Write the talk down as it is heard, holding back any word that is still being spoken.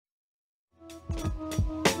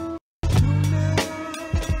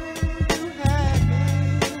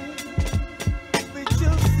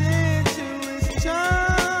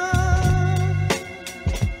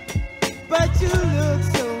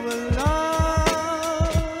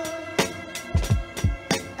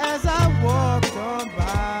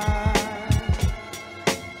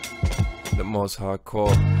Most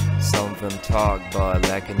hardcore, some of them talk but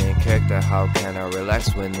lacking in character. How can I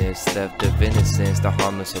relax when it's theft of innocence? The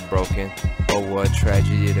harmless are broken. Oh, what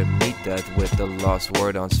tragedy to meet death with the lost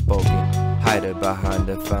word unspoken. Hide it behind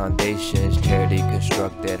the foundations, charity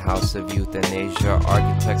constructed house of euthanasia.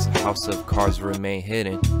 Architects and house of cards remain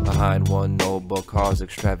hidden behind one noble cause,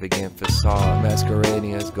 extravagant facade.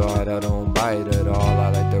 Masquerading as God, I don't buy it at all.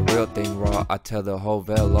 I like the real thing raw, I tell the whole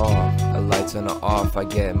veil off. The lights on or off, I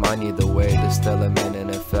get mine either way. The stellar man in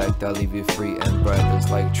effect, I'll leave you free and breathless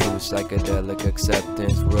like true psychedelic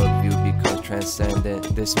acceptance. Worldview becomes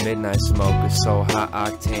transcendent. This midnight smoke is so high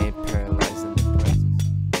octane, paralyzing the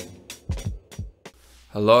presence.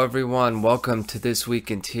 Hello everyone, welcome to This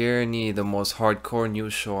Week in Tyranny, the most hardcore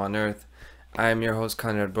news show on earth. I am your host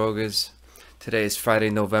Konrad Rogoz. Today is Friday,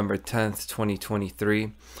 November 10th,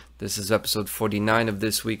 2023. This is episode 49 of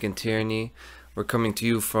This Week in Tyranny. We're coming to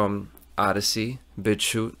you from Odyssey,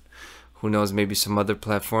 BitChute, who knows, maybe some other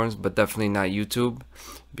platforms, but definitely not YouTube,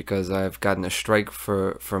 because I've gotten a strike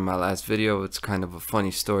for my last video. It's kind of a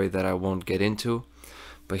funny story that I won't get into,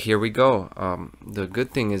 but here we go. The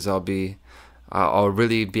good thing is I'll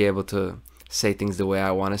really be able to say things the way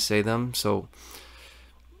I want to say them. So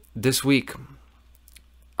this week,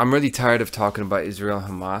 I'm really tired of talking about Israel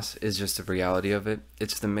and Hamas. It's just the reality of it.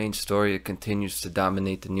 It's the main story. It continues to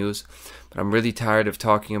dominate the news, but I'm really tired of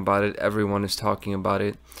talking about it. Everyone is talking about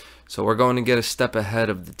it. So we're going to get a step ahead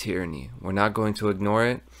of the tyranny. We're not going to ignore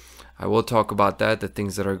it. I will talk about that, the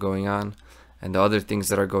things that are going on, and the other things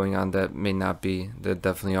that are going on that may not be, that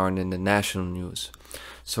definitely aren't in the national news.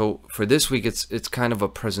 So for this week, it's kind of a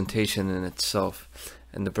presentation in itself.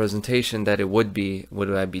 And the presentation that it would be, would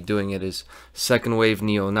I be doing it, is second wave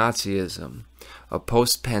neo-Nazism, a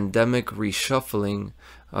post-pandemic reshuffling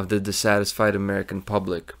of the dissatisfied American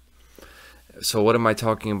public. So what am I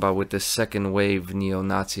talking about with this second wave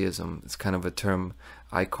neo-Nazism? It's kind of a term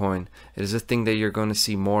I coined. It is a thing that you're going to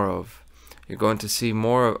see more of. You're going to see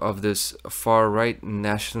more of this far-right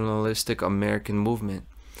nationalistic American movement.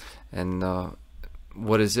 And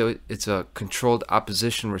what is it? It's a controlled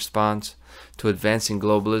opposition response to advancing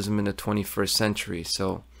globalism in the 21st century.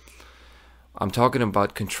 So I'm talking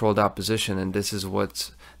about controlled opposition, and this is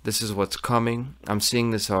what's coming. I'm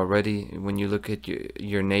seeing this already. When you look at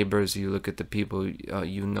your neighbors, you look at the people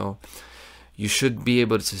you know, you should be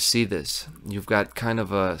able to see this. You've got kind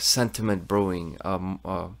of a sentiment brewing,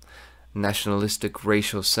 nationalistic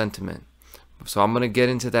racial sentiment. So I'm going to get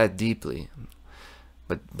into that deeply.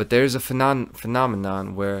 But there's a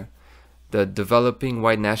phenomenon where the developing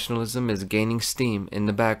white nationalism is gaining steam in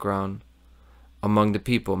the background among the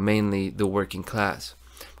people, mainly the working class,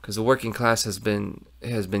 because the working class has been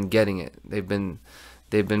getting it. They've been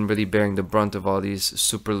really bearing the brunt of all these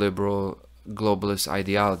super liberal globalist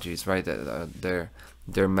ideologies, right? Their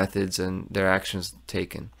methods and their actions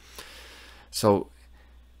taken. So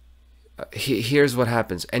here's what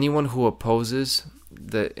happens: anyone who opposes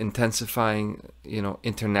the intensifying,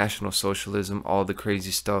 international socialism, all the crazy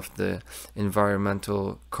stuff, the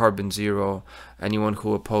environmental carbon zero, anyone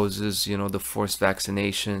who opposes, the forced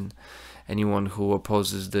vaccination, anyone who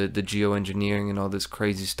opposes the geoengineering and all this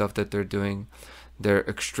crazy stuff that they're doing, their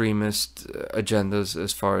extremist agendas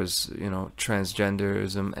as far as,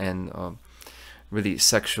 transgenderism and really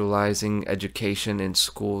sexualizing education in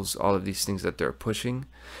schools, all of these things that they're pushing.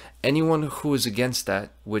 Anyone who is against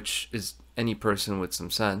that, which is any person with some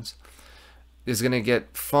sense, is going to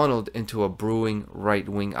get funneled into a brewing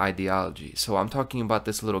right-wing ideology. So I'm talking about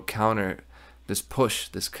this little this push,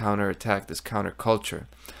 this counterattack, this counterculture.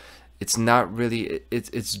 It's not really,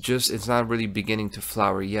 it's not really beginning to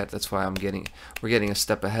flower yet. That's why we're getting a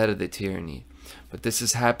step ahead of the tyranny. But this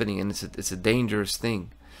is happening, and it's a dangerous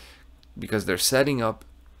thing, because they're setting up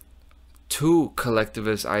two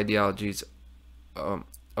collectivist ideologies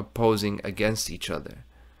opposing against each other.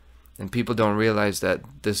 And people don't realize that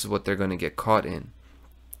this is what they're going to get caught in.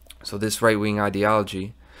 So this right-wing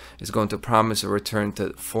ideology is going to promise a return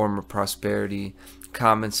to former prosperity,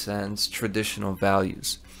 common sense, traditional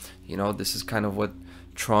values. This is kind of what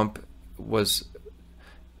Trump was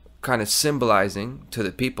kind of symbolizing to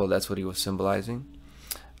the people. That's what he was symbolizing.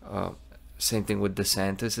 Same thing with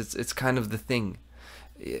DeSantis. It's kind of the thing.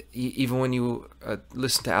 Even when you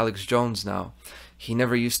listen to Alex Jones now, he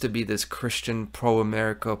never used to be this Christian,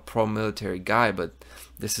 pro-America, pro-military guy, but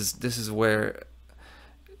this is where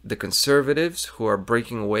the conservatives who are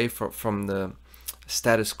breaking away from the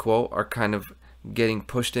status quo are kind of getting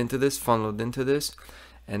pushed into this, funneled into this.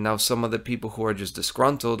 And now some of the people who are just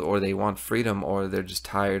disgruntled, or they want freedom, or they're just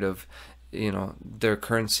tired of, you know, their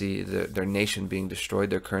currency, their nation being destroyed,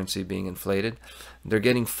 their currency being inflated, they're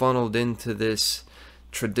getting funneled into this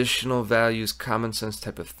traditional values, common sense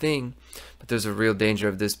type of thing. But there's a real danger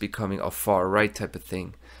of this becoming a far right type of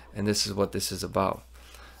thing, and this is what this is about.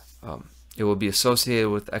 It will be associated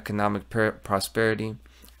with economic prosperity,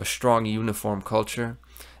 a strong uniform culture,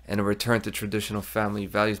 and a return to traditional family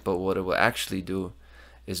values. But what it will actually do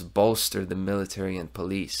is bolster the military and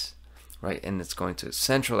police, right? And it's going to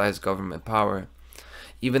centralize government power,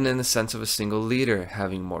 even in the sense of a single leader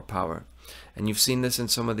having more power. And you've seen this in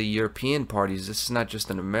some of the European parties. This is not just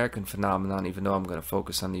an American phenomenon, even though I'm going to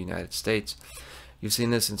focus on the United States. You've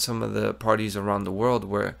seen this in some of the parties around the world,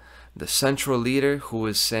 where the central leader, who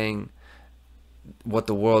is saying what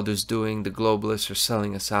the world is doing, the globalists are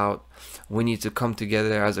selling us out, we need to come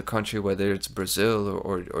together as a country, whether it's Brazil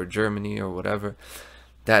or Germany or whatever,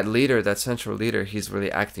 that leader, that central leader, he's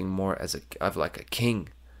really acting more as like a king,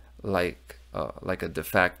 like a de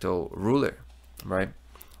facto ruler, right?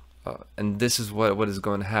 And this is what is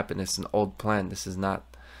going to happen. It's an old plan. This is not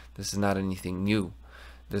anything new.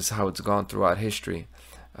 This is how it's gone throughout history.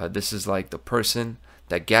 This is like the person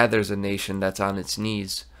that gathers a nation that's on its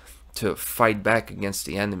knees to fight back against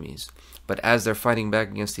the enemies. But as they're fighting back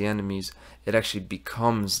against the enemies, it actually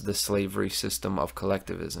becomes the slavery system of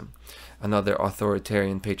collectivism, another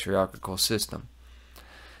authoritarian patriarchal system.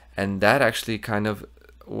 And that actually kind of,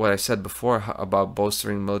 what I said before about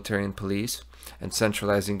bolstering military and police and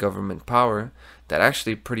centralizing government power, that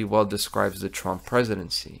actually pretty well describes the Trump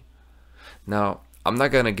presidency. Now, I'm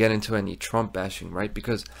not going to get into any Trump bashing, right?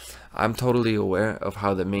 Because I'm totally aware of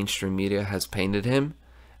how the mainstream media has painted him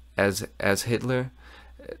as Hitler.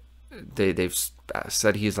 They've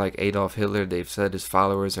said he's like Adolf Hitler. They've said his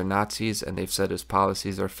followers are Nazis, and they've said his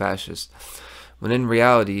policies are fascist. When in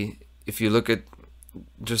reality, if you look at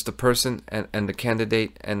just the person and the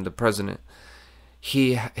candidate and the president,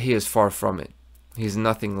 he is far from it. He's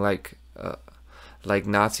nothing like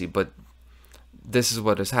Nazi. But this is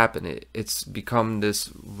what has happened. It's become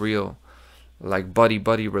this real like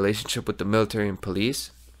buddy relationship with the military and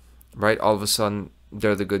police, right? All of a sudden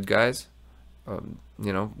they're the good guys.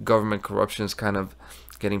 You know, government corruption is kind of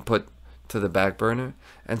getting put to the back burner,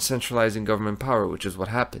 and centralizing government power, which is what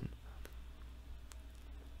happened.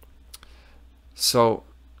 So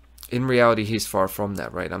in reality, he's far from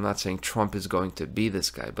that, right? I'm not saying Trump is going to be this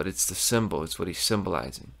guy, but it's the symbol. It's what he's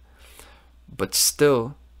symbolizing. But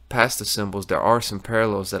still, past the symbols, there are some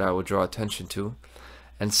parallels that I would draw attention to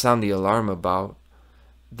and sound the alarm about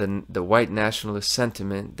the white nationalist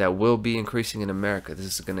sentiment that will be increasing in America.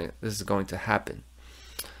 This is going to happen.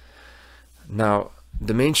 Now,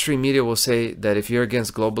 the mainstream media will say that if you're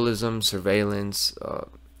against globalism, surveillance,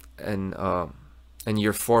 and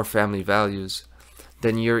you're for family values,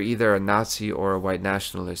 then you're either a Nazi or a white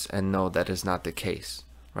nationalist. And no, that is not the case,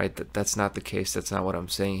 right? That's not the case. That's not what I'm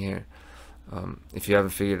saying here. If you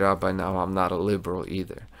haven't figured it out by now, I'm not a liberal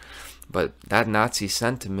either. But that Nazi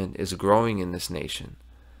sentiment is growing in this nation.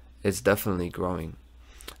 It's definitely growing.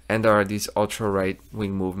 And there are these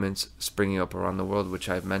ultra-right-wing movements springing up around the world, which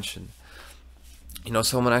I've mentioned. You know,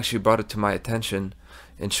 someone actually brought it to my attention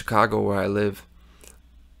in Chicago, where I live.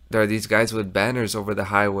 There are these guys with banners over the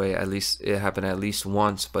highway. At least it happened at least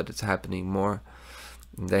once, but it's happening more.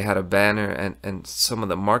 They had a banner, and some of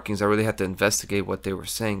the markings, I really had to investigate what they were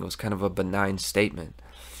saying. It was kind of a benign statement.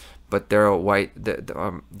 But they're a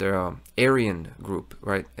they're Aryan group,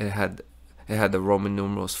 right? It had the Roman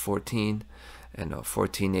numerals 14 and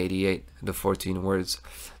 1488, the 14 words.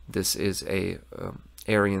 This is a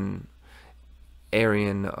Aryan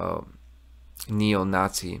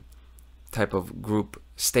neo-Nazi type of group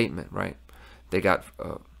statement, right? They got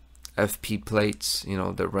FP plates, you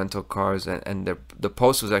know, the rental cars, and the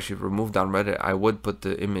post was actually removed on Reddit. I would put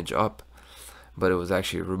the image up, but it was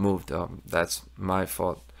actually removed. That's my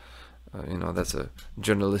fault. You know, that's a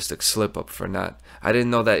journalistic slip up for not. I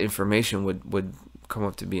didn't know that information would come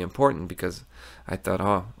up to be important, because I thought,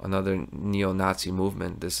 oh, another neo-Nazi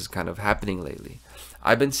movement. This is kind of happening lately.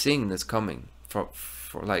 I've been seeing this coming for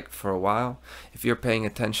a while. If you're paying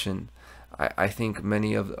attention, I think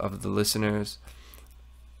many of the listeners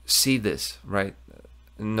see this, right?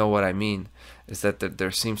 Know what I mean? Is that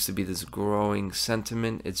there seems to be this growing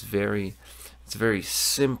sentiment. It's very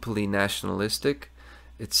simply nationalistic.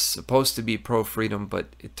 It's supposed to be pro-freedom,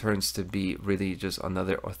 but it turns to be really just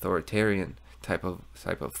another authoritarian type of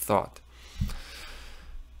thought.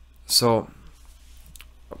 So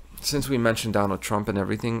since we mentioned Donald Trump and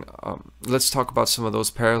everything, let's talk about some of those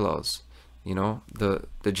parallels. You know,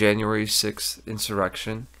 the January 6th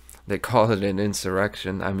insurrection. They call it an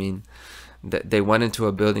insurrection. I mean, they went into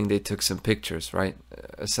a building, they took some pictures, right?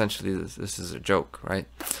 Essentially, this is a joke, right?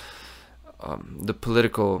 The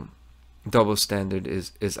political double standard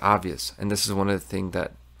is obvious, and this is one of the things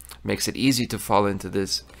that makes it easy to fall into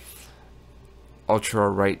this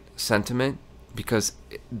ultra-right sentiment, because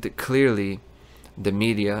clearly the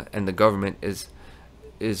media and the government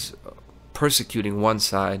is persecuting one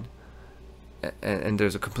side, and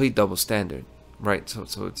there's a complete double standard, right?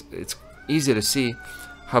 So it's easy to see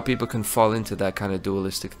how people can fall into that kind of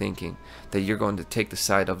dualistic thinking, that you're going to take the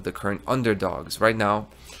side of the current underdogs. Right now,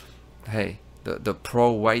 hey, the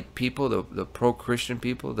pro-white people, the pro-Christian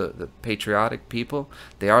people, the patriotic people,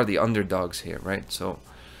 they are the underdogs here, right? So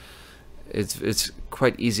it's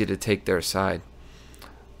quite easy to take their side.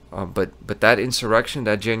 But that insurrection,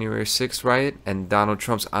 that January 6th riot, and Donald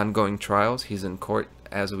Trump's ongoing trials, he's in court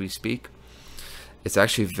as we speak, it's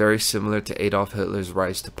actually very similar to Adolf Hitler's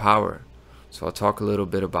rise to power. So I'll talk a little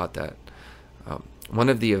bit about that. One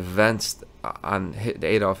of the events on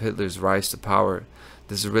Adolf Hitler's rise to power,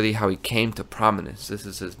 this is really how he came to prominence. This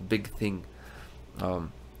is his big thing.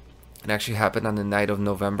 It actually happened on the night of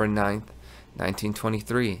November 9th,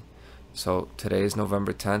 1923. So today is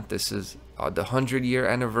November 10th. This is the 100-year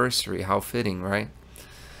anniversary. How fitting, right?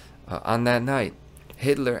 On that night,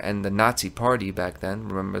 Hitler and the Nazi Party back then,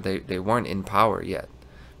 remember they weren't in power yet,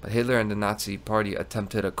 but Hitler and the Nazi Party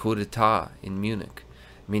attempted a coup d'etat in Munich,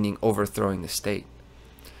 meaning overthrowing the state.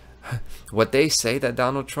 What they say that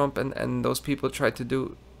Donald Trump and those people tried to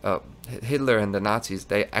do, Hitler and the Nazis,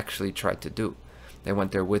 they actually tried to do. They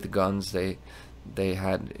went there with guns. They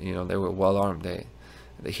had, you know, they were well armed.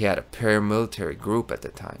 He had a paramilitary group at the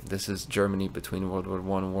time. This is Germany between World War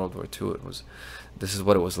I and World War II. This is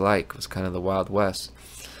what it was like. It was kind of the Wild West.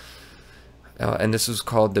 And this was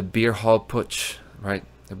called the Beer Hall Putsch, right?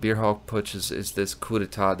 The Beer Hall Putsch is this coup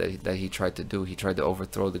d'etat that he tried to do. He tried to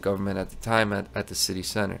overthrow the government at the time at the city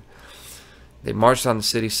center. They marched on the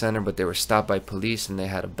city center, but they were stopped by police, and they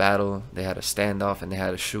had a battle. They had a standoff, and they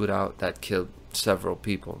had a shootout that killed several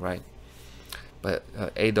people, right? But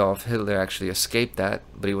Adolf Hitler actually escaped that,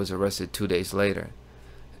 but he was arrested 2 days later.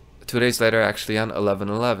 2 days later, actually, on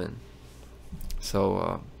 11/11.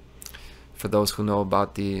 So, for those who know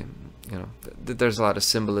about there's a lot of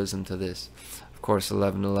symbolism to this. Of course,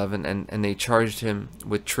 11/11, and they charged him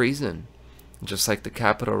with treason, just like the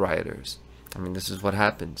Capitol rioters. I mean, this is what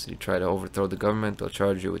happens. You try to overthrow the government, they'll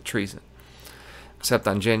charge you with treason. Except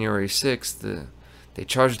on January 6th, they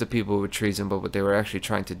charged the people with treason, but what they were actually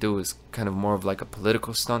trying to do is kind of more of like a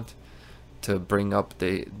political stunt to bring up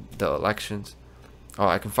the elections. Oh,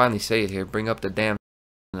 I can finally say it here. Bring up the damn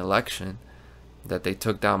election that they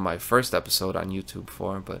took down my first episode on YouTube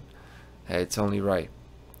for, but hey, it's only right.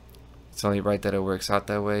 It's only right that it works out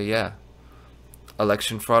that way, yeah.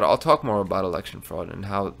 Election fraud. I'll talk more about election fraud and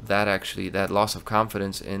how that loss of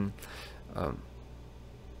confidence in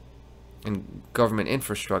government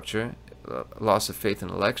infrastructure, loss of faith in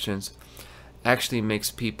elections, actually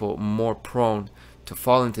makes people more prone to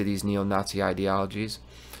fall into these neo-Nazi ideologies,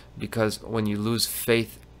 because when you lose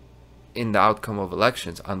faith in the outcome of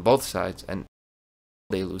elections on both sides, and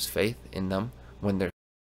they lose faith in them when they're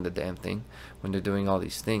the damn thing, when they're doing all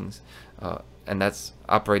these things, and that's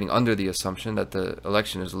operating under the assumption that the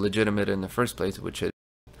election is legitimate in the first place, which it is.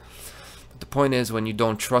 But the point is, when you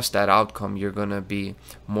don't trust that outcome, you're going to be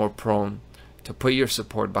more prone to put your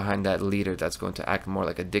support behind that leader that's going to act more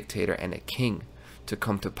like a dictator and a king to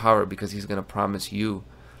come to power, because he's going to promise you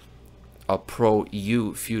a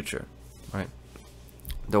pro-you future, right?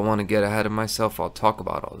 Don't want to get ahead of myself. I'll talk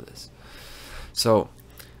about all this. So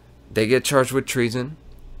they get charged with treason.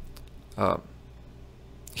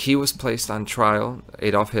 He was placed on trial,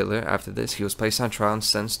 Adolf Hitler, after this. He was placed on trial and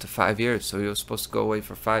sentenced to 5 years. So he was supposed to go away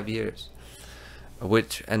for 5 years.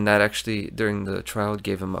 And that actually, during the trial,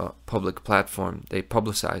 gave him a public platform. They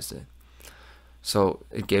publicized it. So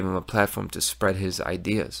it gave him a platform to spread his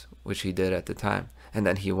ideas, which he did at the time. And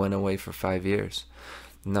then he went away for 5 years.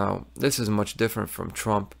 Now, this is much different from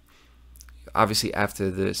Trump. Obviously, after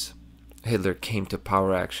this, Hitler came to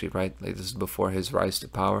power, actually, right? Like, this is before his rise to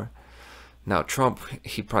power. Now, Trump,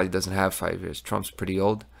 he probably doesn't have 5 years. Trump's pretty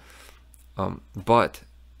old. But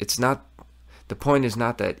it's not, the point is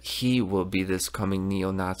not that he will be this coming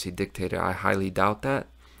neo-Nazi dictator. I highly doubt that.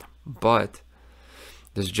 But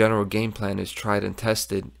this general game plan is tried and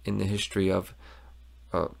tested in the history of,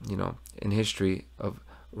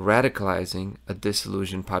 radicalizing a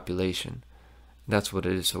disillusioned population. That's what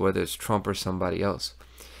it is. So whether it's Trump or somebody else,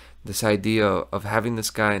 This idea of having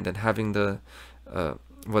this guy and then having the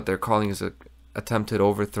what they're calling is a attempted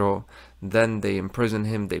overthrow, then they imprison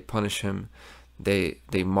him, they punish him, they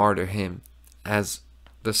martyr him as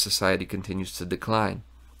the society continues to decline.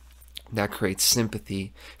 That creates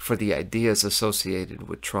sympathy for the ideas associated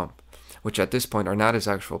with Trump, which at this point are not his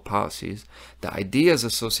actual policies. The ideas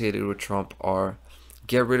associated with Trump are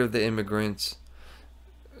get rid of the immigrants,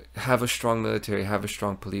 have a strong military, have a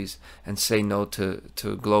strong police, and say no to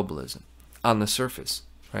globalism on the surface,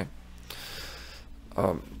 right?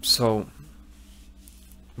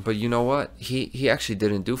 But you know what? He actually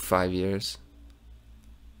didn't do 5 years.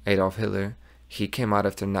 Adolf Hitler, he came out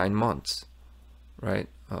after 9 months, right?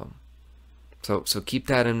 So keep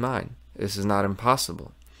that in mind. This is not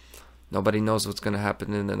impossible. Nobody knows what's going to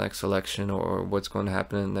happen in the next election or what's going to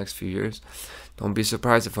happen in the next few years. Don't be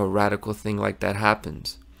surprised if a radical thing like that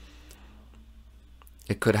happens.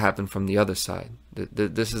 It could happen from the other side.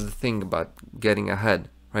 This is the thing about getting ahead,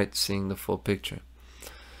 right? Seeing the full picture.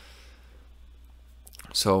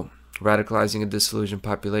 So, radicalizing a disillusioned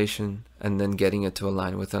population and then getting it to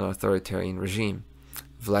align with an authoritarian regime.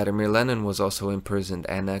 Vladimir Lenin was also imprisoned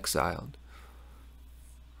and exiled,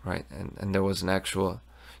 right? And there was an actual,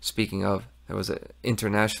 speaking of, there was an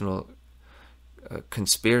international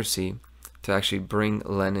conspiracy to actually bring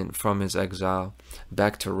Lenin from his exile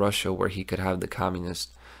back to Russia, where he could have the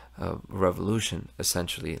communist revolution,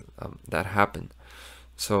 essentially, that happened.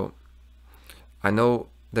 So I know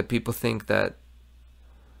that people think that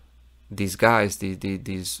these guys,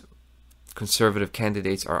 these conservative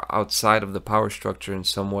candidates, are outside of the power structure in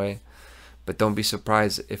some way, but don't be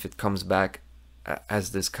surprised if it comes back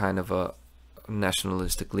as this kind of a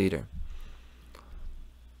nationalistic leader.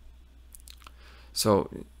 So,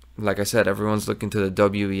 like I said, everyone's looking to the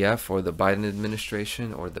WEF or the Biden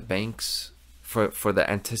administration or the banks for the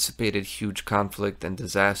anticipated huge conflict and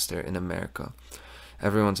disaster in America.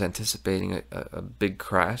 Everyone's anticipating a big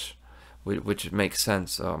crash, which makes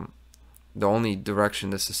sense. The only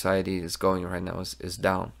direction the society is going right now is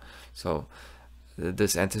down. So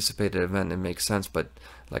this anticipated event, it makes sense. But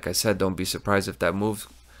like I said, don't be surprised if that move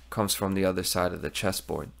comes from the other side of the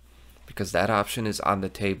chessboard, because that option is on the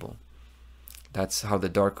table. That's how the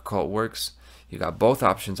dark occult works. You got both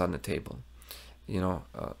options on the table. You know,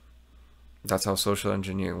 that's how social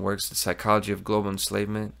engineering works. The psychology of global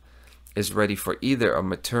enslavement is ready for either a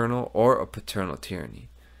maternal or a paternal tyranny.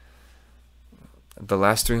 The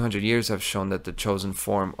last 300 years have shown that the chosen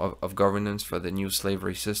form of governance for the new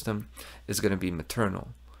slavery system is going to be maternal.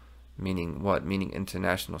 Meaning what? Meaning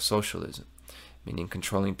international socialism. Meaning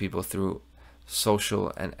controlling people through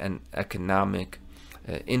social and economic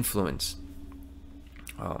influence.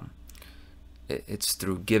 It's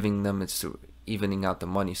through giving them, it's through evening out the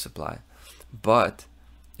money supply. But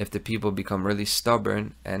if the people become really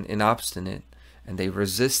stubborn and inobstinate, and they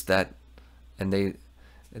resist that, and they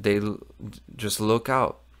just look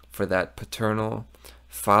out for that paternal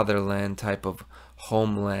fatherland type of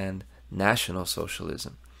homeland national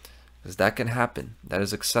socialism, because that can happen. That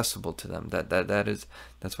is accessible to them.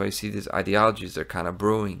 That's why you see these ideologies, they're kind of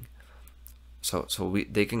brewing. So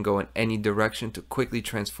they can go in any direction to quickly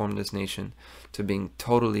transform this nation to being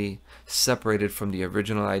totally separated from the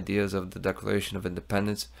original ideas of the Declaration of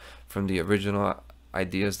Independence, from the original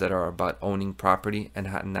ideas that are about owning property and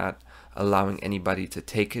not allowing anybody to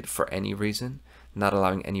take it for any reason, not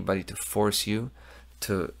allowing anybody to force you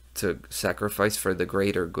to sacrifice for the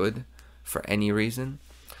greater good for any reason.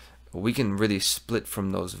 We can really split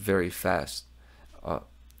from those very fast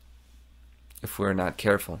if we're not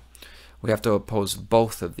careful. We have to oppose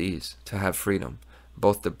both of these to have freedom.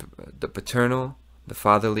 Both the paternal, the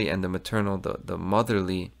fatherly, and the maternal, the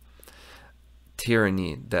motherly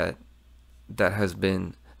tyranny that has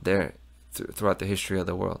been there throughout the history of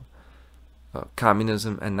the world.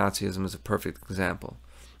 Communism and Nazism is a perfect example.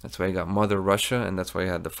 That's why you got Mother Russia, and that's why you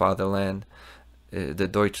had the fatherland, the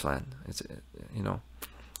Deutschland. It's, you know,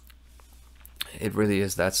 it really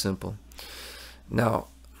is that simple. Now,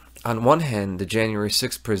 on one hand, the January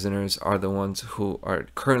 6th prisoners are the ones who are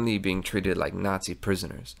currently being treated like Nazi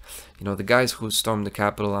prisoners. You know, the guys who stormed the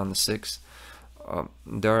Capitol on the 6th,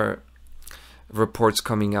 there are reports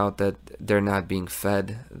coming out that they're not being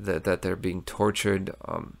fed, that they're being tortured,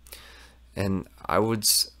 and I would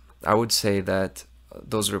say that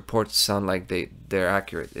those reports sound like they're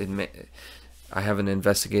accurate. I haven't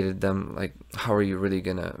investigated them. Like, how are you really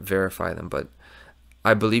gonna verify them? But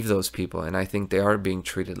I believe those people, and I think they are being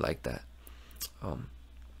treated like that.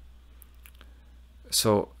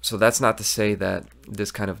 So that's not to say that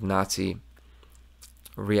this kind of Nazi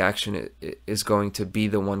reaction is going to be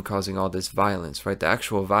the one causing all this violence, right? The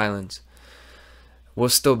actual violence will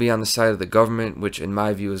still be on the side of the government, which in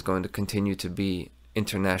my view is going to continue to be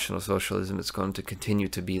international socialism. It's going to continue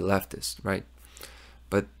to be leftist, right?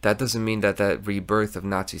 But that doesn't mean that that rebirth of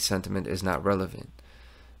Nazi sentiment is not relevant.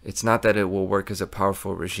 It's not that it will work as a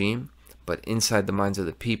powerful regime, but inside the minds of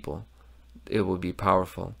the people, it will be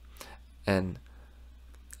powerful. And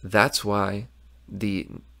that's why the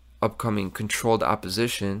upcoming controlled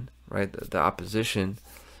opposition, right, the opposition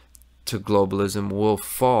to globalism will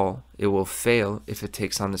fall, it will fail if it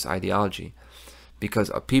takes on this ideology. Because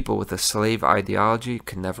a people with a slave ideology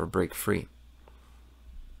can never break free.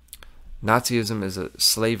 Nazism is a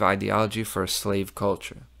slave ideology for a slave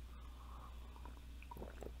culture.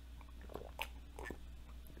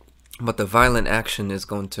 But the violent action is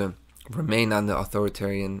going to remain on the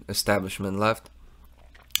authoritarian establishment left.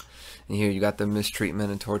 And here you got the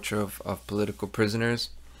mistreatment and torture of political prisoners.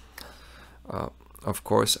 Of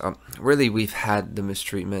course, really we've had the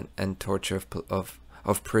mistreatment and torture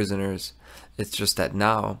of prisoners. It's just that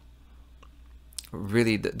now,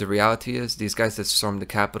 really the reality is these guys that stormed the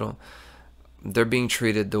Capitol, they're being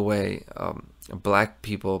treated the way black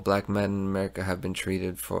people, black men in America have been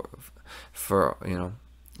treated for you know,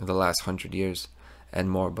 the last 100 years and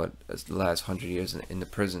more, but the last 100 years in the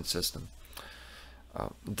prison system.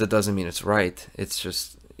 That doesn't mean it's right. It's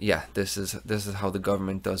just, yeah, this is how the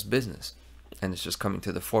government does business. And it's just coming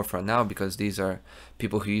to the forefront now because these are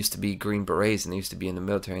people who used to be Green Berets and they used to be in the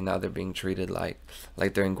military, and now they're being treated like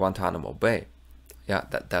they're in Guantanamo Bay. Yeah,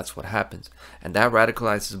 that's what happens. And that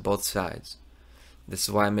radicalizes both sides. This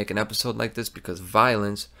is why I make an episode like this, because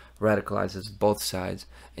violence radicalizes both sides,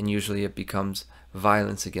 and usually it becomes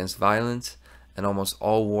violence against violence. And almost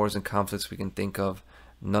all wars and conflicts we can think of,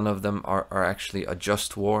 none of them are actually a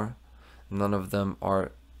just war. None of them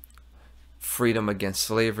are freedom against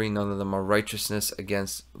slavery. None of them are righteousness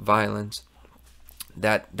against violence.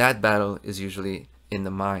 That battle is usually in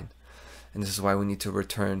the mind, and this is why we need to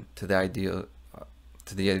return to the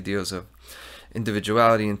ideals of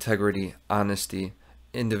individuality, integrity, honesty,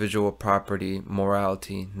 individual property,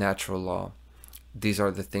 morality, natural law. These are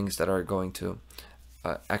the things that are going to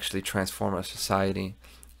actually transform our society,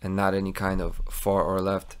 and not any kind of far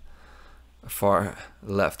left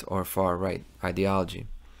or far right ideology.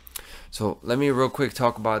 So let me real quick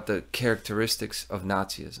talk about the characteristics of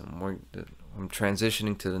Nazism. I'm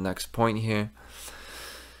transitioning to the next point here.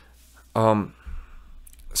 So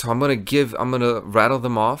I'm gonna rattle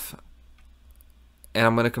them off, and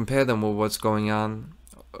I'm gonna compare them with what's going on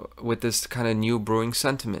with this kind of new brewing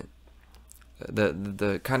sentiment,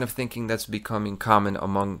 the kind of thinking that's becoming common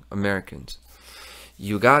among Americans.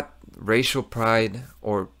 You got racial pride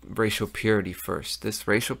or racial purity first. This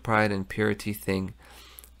racial pride and purity thing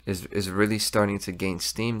is really starting to gain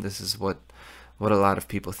steam. This is what a lot of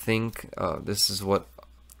people think. This is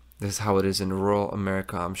how it is in rural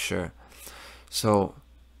America, I'm sure. So,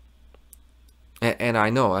 and I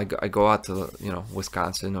know I go out to, you know,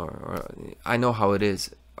 Wisconsin, or I know how it is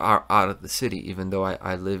out of the city, even though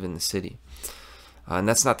I live in the city. And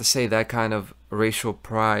that's not to say that kind of racial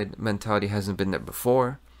pride mentality hasn't been there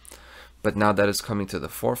before, but now that it's coming to the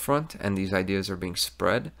forefront and these ideas are being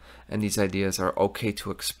spread, and these ideas are okay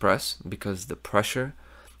to express because the pressure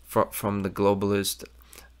from the globalist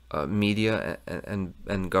media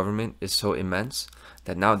and government is so immense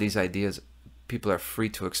that now these ideas, people are free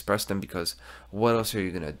to express them, because what else are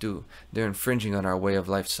you going to do? They're infringing on our way of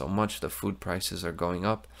life so much. The food prices are going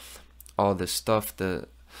up, all this stuff, the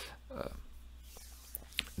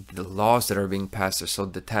laws that are being passed are so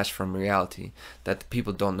detached from reality that the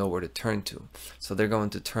people don't know where to turn to. So they're going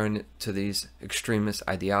to turn to these extremist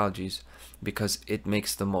ideologies because it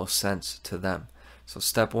makes the most sense to them. So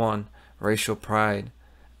step one, racial pride,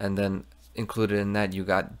 and then included in that you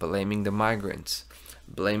got blaming the migrants,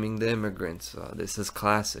 blaming the immigrants. This is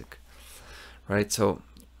classic, right? So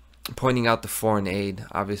pointing out the foreign aid,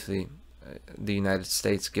 obviously the United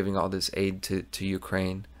States giving all this aid to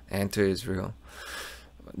Ukraine and to Israel.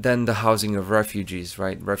 Then the housing of refugees,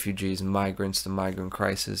 right? Refugees, migrants, the migrant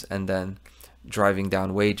crisis, and then driving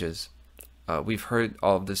down wages. We've heard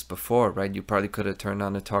all of this before, right? You probably could have turned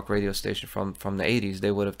on a talk radio station from the 80s.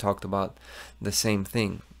 They would have talked about the same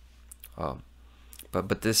thing.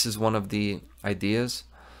 But this is one of the ideas.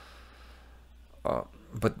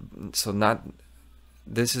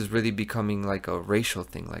 This is really becoming like a racial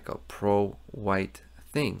thing, like a pro-white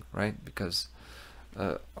thing, right? Because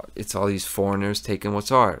it's all these foreigners taking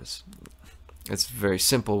what's ours. It's a very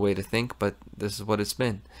simple way to think, but this is what it's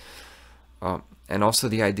been. And also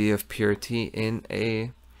the idea of purity in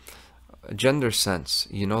a gender sense.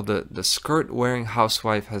 You know, the skirt-wearing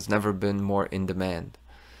housewife has never been more in demand.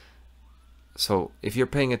 So if you're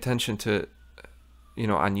paying attention to you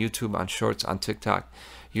know, on YouTube, on Shorts, on TikTok,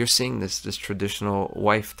 you're seeing this traditional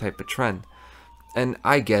wife type of trend. And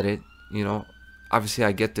I get it, you know, obviously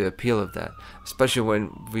I get the appeal of that, especially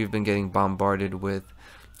when we've been getting bombarded with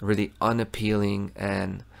really unappealing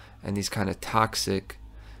and these kind of toxic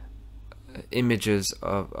images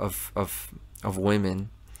of women,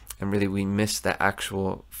 and really we miss the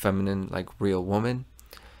actual feminine, like real woman.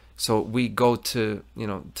 So we go to, you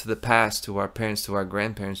know, to the past, to our parents, to our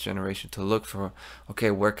grandparents' generation, to look for,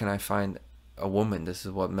 okay, where can I find a woman? This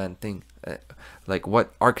is what men think. Like,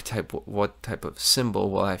 what archetype, what type of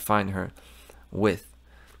symbol will I find her with?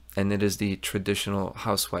 And it is the traditional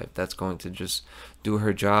housewife that's going to just do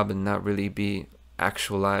her job and not really be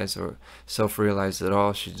actualized or self-realized at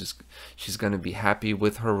all. She's going to be happy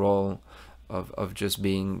with her role of just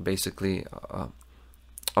being basically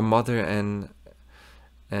a mother and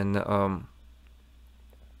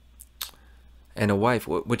a wife,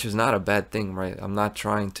 which is not a bad thing, right? I'm not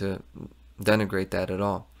trying to denigrate that at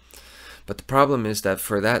all. But the problem is that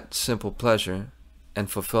for that simple pleasure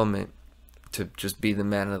and fulfillment, to just be the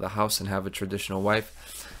man of the house and have a traditional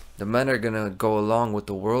wife, the men are going to go along with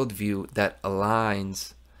the worldview that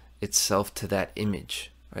aligns itself to that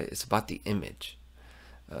image, right? It's about the image.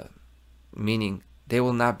 Meaning they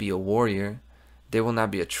will not be a warrior. They will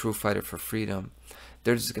not be a true fighter for freedom.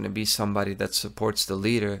 They're just going to be somebody that supports the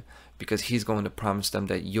leader, because he's going to promise them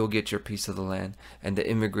that you'll get your piece of the land and the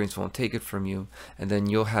immigrants won't take it from you, and then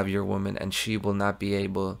you'll have your woman and she will not be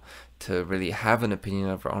able to really have an opinion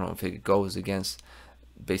of her own if it goes against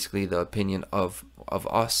basically the opinion of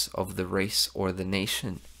us, of the race or the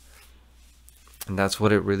nation. And that's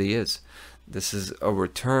what it really is. This is a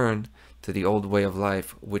return to the old way of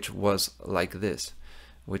life, which was like this,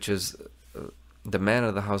 which is the man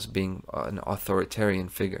of the house being an authoritarian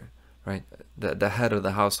figure, right? The head of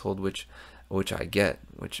the household, which I get,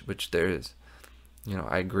 which there is, you know,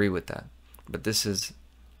 I agree with that. But this is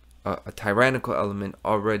a tyrannical element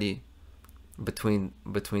already between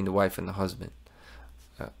the wife and the husband,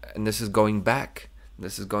 and this is going back.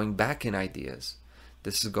 This is going back in ideas.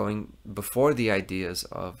 This is going before the ideas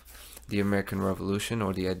of the American Revolution,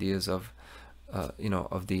 or the ideas of you know,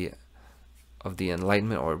 of the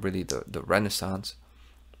Enlightenment, or really the Renaissance,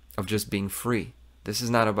 of just being free. This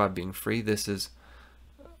is not about being free. This is,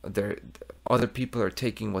 other people are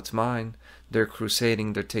taking what's mine. They're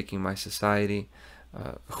crusading. They're taking my society.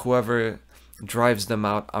 Whoever drives them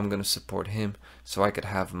out, I'm going to support him so I could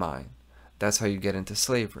have mine. That's how you get into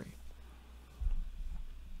slavery.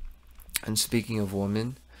 And speaking of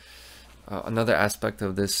women, another aspect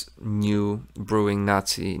of this new brewing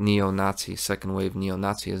neo-Nazi, second wave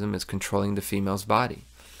neo-Nazism, is controlling the female's body.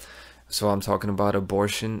 So I'm talking about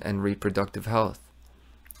abortion and reproductive health.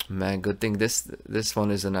 Man, good thing this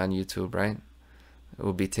one isn't on YouTube, right? It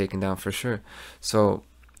will be taken down for sure. So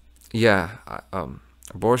yeah,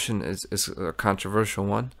 abortion is a controversial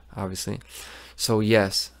one, obviously. So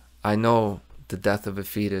yes, I know the death of a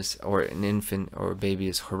fetus or an infant or a baby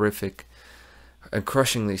is horrific and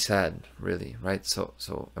crushingly sad, really, right? So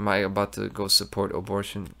am I about to go support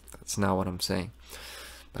abortion? That's not what I'm saying.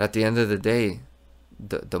 But at the end of the day,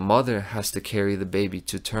 the mother has to carry the baby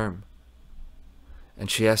to term, and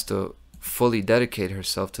she has to fully dedicate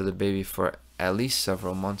herself to the baby for at least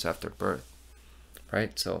several months after birth,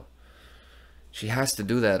 right? So she has to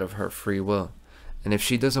do that of her free will, and if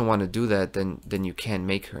she doesn't want to do that, then you can't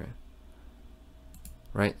make her,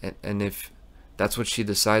 right? And if that's what she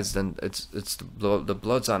decides, then it's the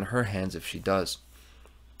blood's on her hands if she does,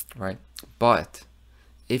 right? But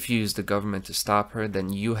if you use the government to stop her,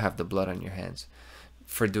 then you have the blood on your hands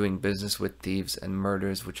for doing business with thieves and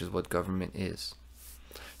murderers, which is what government is.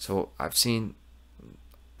 So I've seen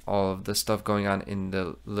all of the stuff going on in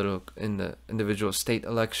the individual state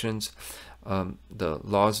elections, the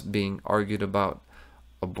laws being argued about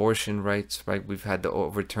abortion rights, right? We've had the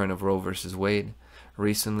overturn of Roe versus Wade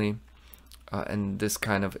recently, and this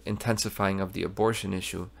kind of intensifying of the abortion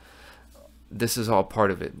issue. This is all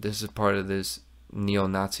part of it. This is part of this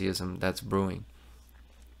neo-Nazism that's brewing.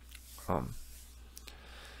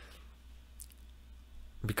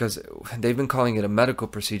 Because they've been calling it a medical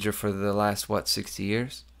procedure for the last, what, 60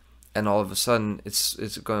 years? And all of a sudden, it's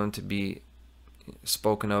going to be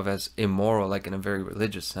spoken of as immoral, like in a very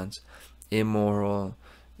religious sense. Immoral,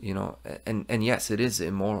 you know, and yes, it is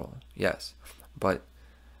immoral, yes. But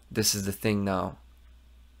this is the thing now.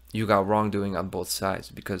 You got wrongdoing on both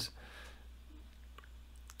sides, because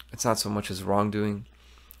it's not so much as wrongdoing,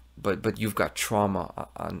 but you've got trauma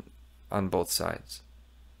on both sides,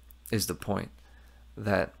 is the point.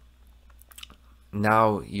 That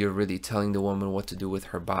now you're really telling the woman what to do with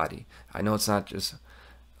her body. I know it's not just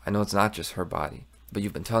her body. but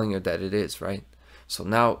you've been telling her that it is, right? So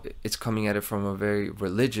now it's coming at it from a very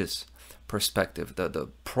religious perspective. The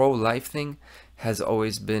pro-life thing has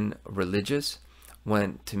always been religious,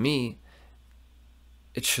 when to me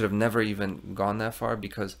it should have never even gone that far,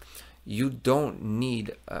 because you don't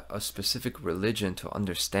need a specific religion to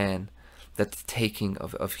understand that the taking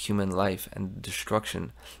of human life and the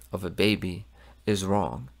destruction of a baby is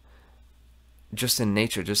wrong. Just in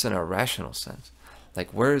nature, just in a rational sense.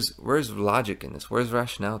 Like, where's logic in this? Where's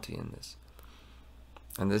rationality in this?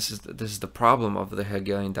 And this is the problem of the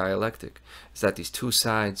Hegelian dialectic, is that these two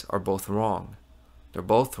sides are both wrong. They're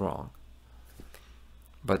both wrong.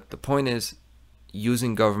 But the point is,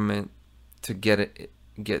 using government to get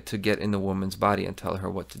in the woman's body and tell her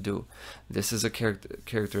what to do. This is a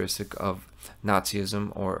characteristic of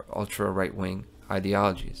Nazism or ultra right-wing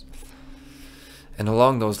ideologies. And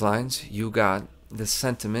along those lines, you got the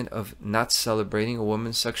sentiment of not celebrating a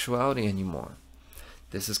woman's sexuality anymore.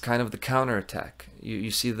 This is kind of the counterattack.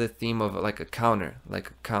 You see the theme of like a counter, like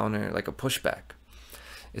a pushback.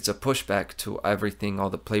 It's a pushback to everything, all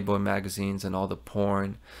the Playboy magazines and all the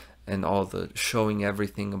porn and all the showing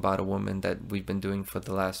everything about a woman that we've been doing for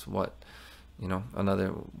the last, what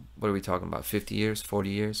are we talking about, 50 years, 40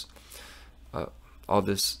 years? All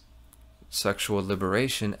this sexual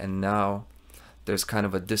liberation, and now there's kind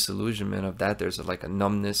of a disillusionment of that. There's like a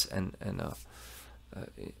numbness, and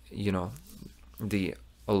the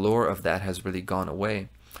allure of that has really gone away.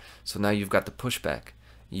 So now you've got the pushback.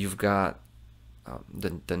 You've got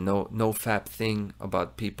the no fap thing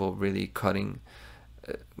about people really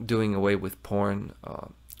doing away with porn,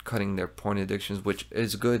 cutting their porn addictions, which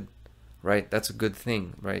is good, right? That's a good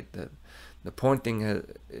thing, right? The porn thing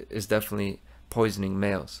is definitely poisoning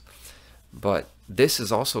males. But this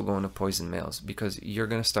is also going to poison males, because you're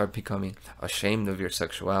going to start becoming ashamed of your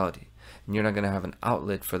sexuality, and you're not going to have an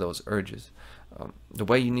outlet for those urges. The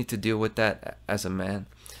way you need to deal with that as a man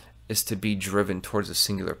is to be driven towards a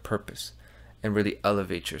singular purpose and really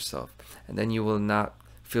elevate yourself. And then you will not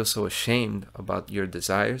feel so ashamed about your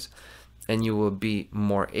desires, and you will be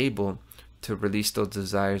more able to release those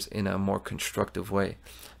desires in a more constructive way.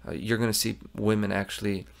 You're going to see women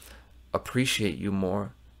actually appreciate you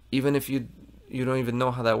more, even if you don't even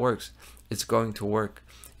know how that works. It's going to work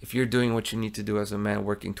if you're doing what you need to do as a man,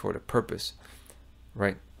 working toward a purpose,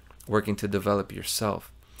 right? Working to develop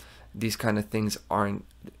yourself. These kind of things aren't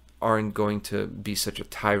going to be such a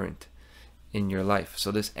tyrant in your life.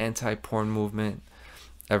 So this anti-porn movement,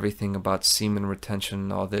 everything about semen retention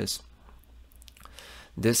and all this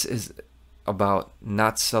is about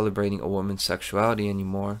not celebrating a woman's sexuality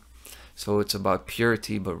anymore. So it's about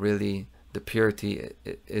purity, but really the purity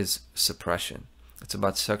is suppression. It's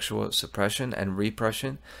about sexual suppression and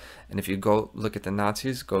repression. And if you go look at the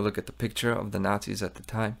Nazis, go look at the picture of the Nazis at the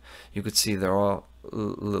time, you could see they're all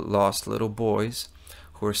lost little boys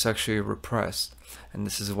who were sexually repressed. And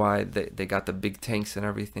this is why they got the big tanks and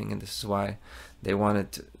everything. And this is why they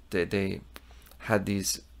wanted to, they had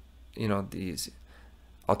these,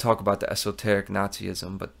 I'll talk about the esoteric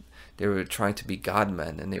Nazism, but they were trying to be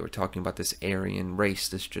God-men, and they were talking about this Aryan race,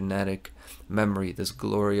 this genetic memory, this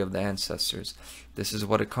glory of the ancestors. This is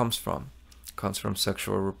what it comes from. It comes from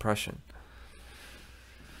sexual repression.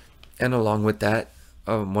 And along with that,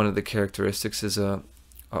 one of the characteristics is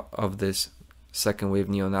of this second wave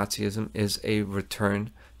neo-Nazism is a return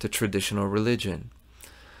to traditional religion.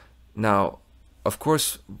 Now, of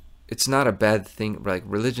course, it's not a bad thing. Like,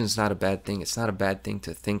 religion's not a bad thing. It's not a bad thing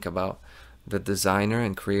to think about the designer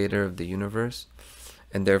and creator of the universe,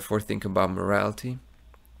 and therefore think about morality.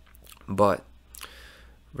 But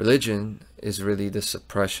religion is really the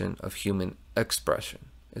suppression of human expression.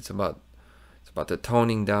 It's about the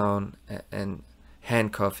toning down and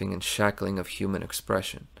handcuffing and shackling of human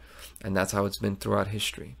expression. And that's how it's been throughout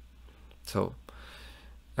history. So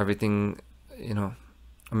everything,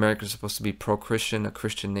 America's supposed to be pro-Christian, a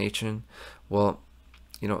Christian nation. Well,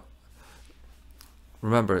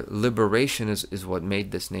 remember, liberation is what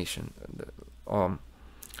made this nation.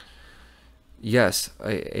 Yes,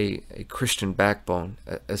 a Christian backbone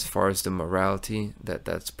as far as the morality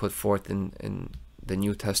that's put forth in the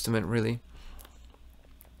New Testament, really.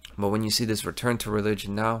 But when you see this return to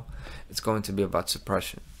religion now, it's going to be about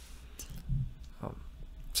suppression.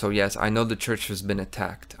 So yes, I know the church has been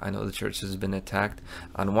attacked. I know the church has been attacked.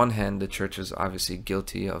 On one hand, the church is obviously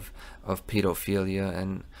guilty of pedophilia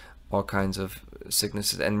and all kinds of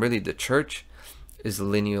sicknesses, and really the church is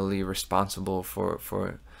linearly responsible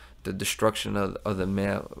for the destruction of the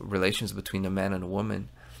male relations between a man and a woman.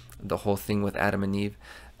 The whole thing with Adam and Eve.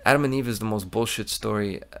 Adam and Eve is the most bullshit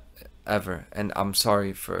story ever, and I'm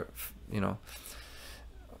sorry for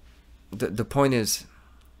the point is,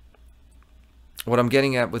 what I'm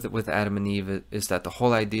getting at with Adam and Eve is that the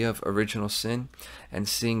whole idea of original sin and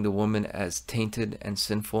seeing the woman as tainted and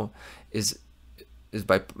sinful is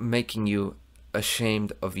by making you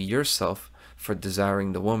ashamed of yourself for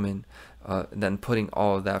desiring the woman, then putting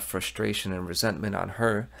all of that frustration and resentment on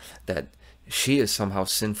her, that she is somehow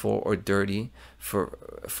sinful or dirty for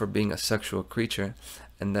being a sexual creature,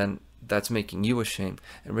 and then that's making you ashamed.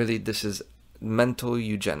 And really, this is mental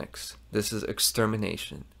eugenics. This is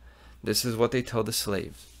extermination. This is what they tell the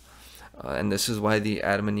slaves. And this is why the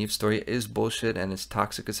Adam and Eve story is bullshit and it's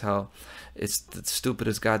toxic as hell. It's the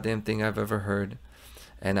stupidest goddamn thing I've ever heard.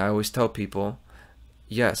 And I always tell people,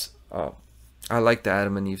 yes, I like the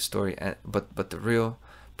Adam and Eve story, but the real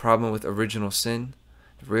problem with original sin,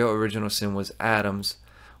 the real original sin was Adam's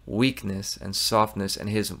weakness and softness and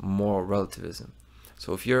his moral relativism.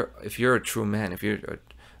 So if you're a true man, if you're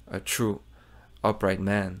a true upright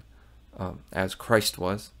man, as Christ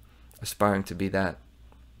was, aspiring to be that,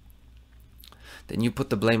 then you put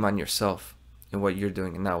the blame on yourself in what you're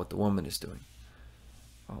doing and not what the woman is doing.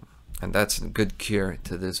 And that's a good cure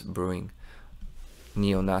to this brewing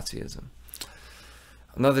neo-Nazism.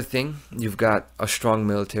 Another thing, you've got a strong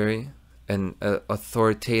military and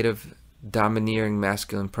authoritative, domineering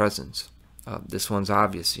masculine presence. This one's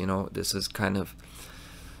obvious, you know. This is kind of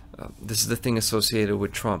this is the thing associated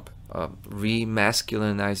with Trump,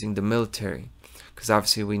 re-masculinizing the military, because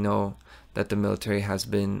obviously we know that the military has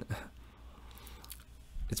been,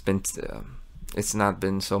 it's not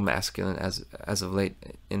been so masculine as of late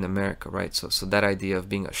in America, right? So that idea of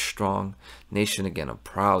being a strong nation again, a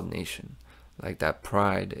proud nation, like that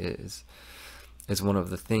pride is one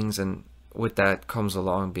of the things, and with that comes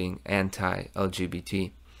along being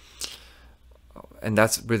anti-LGBT. And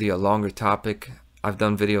that's really a longer topic. I've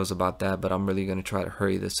done videos about that, but I'm really going to try to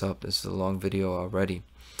hurry this up. This is a long video already.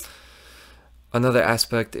 Another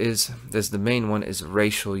aspect is, the main one is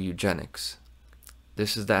racial eugenics.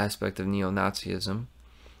 This is the aspect of neo-Nazism.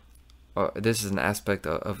 This is an aspect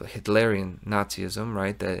of Hitlerian Nazism,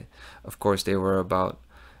 right? That, of course, they were about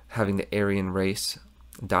having the Aryan race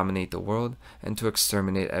dominate the world and to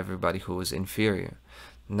exterminate everybody who was inferior.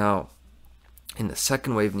 Now, in the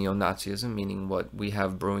second wave neo-Nazism, meaning what we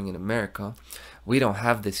have brewing in America, we don't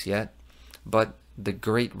have this yet, but the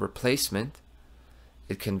Great Replacement,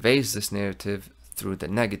 it conveys this narrative through the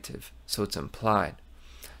negative, so it's implied.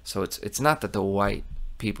 So it's not that the white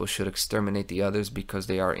people should exterminate the others because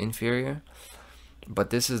they are inferior, but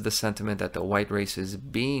this is the sentiment that the white race is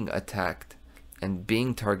being attacked and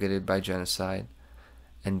being targeted by genocide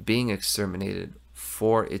and being exterminated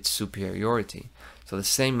for its superiority. So the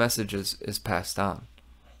same message is passed on.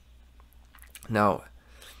 Now,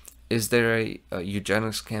 is there a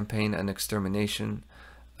eugenics campaign and extermination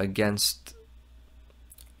against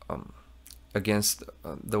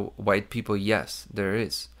the white people? Yes, there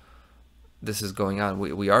is. This is going on.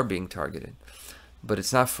 We are being targeted, but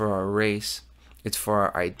it's not for our race. It's for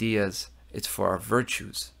our ideas. It's for our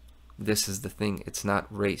virtues. This is the thing. It's not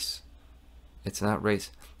race. It's not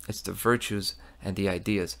race. It's the virtues and the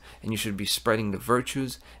ideas. And you should be spreading the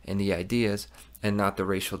virtues and the ideas and not the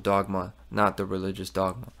racial dogma, not the religious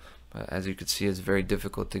dogma. But as you can see, it's very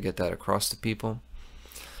difficult to get that across to people.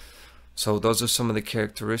 So those are some of the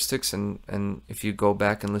characteristics, and if you go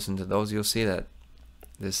back and listen to those, you'll see that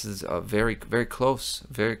this is a very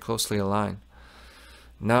closely aligned.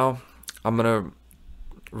 Now I'm gonna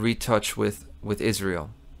retouch with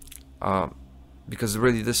Israel, because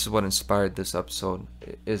really this is what inspired this episode,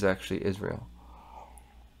 is actually Israel.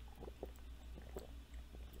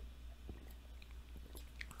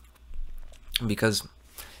 Because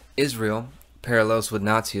Israel parallels with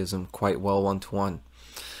Nazism quite well one-to-one.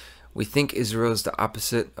 We think Israel is the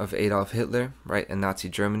opposite of Adolf Hitler, right, in Nazi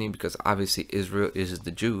Germany, because obviously Israel is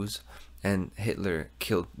the Jews, and Hitler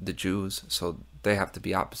killed the Jews, so they have to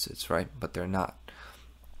be opposites, right? But they're not.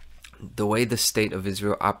 The way the state of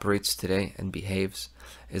Israel operates today and behaves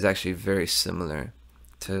is actually very similar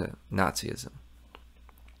to Nazism.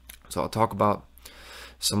 So I'll talk about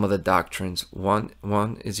some of the doctrines. One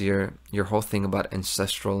is your whole thing about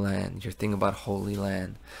ancestral land, your thing about holy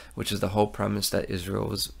land, which is the whole premise that Israel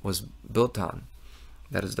was built on.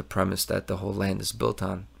 That is the premise that the whole land is built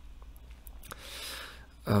on.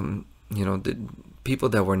 You know, the people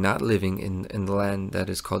that were not living in the land that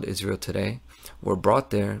is called Israel today were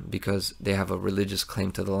brought there because they have a religious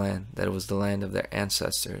claim to the land, that it was the land of their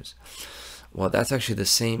ancestors. Well, that's actually the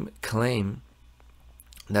same claim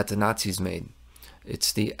that the Nazis made.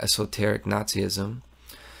 It's the esoteric Nazism,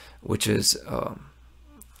 which is,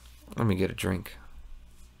 let me get a drink.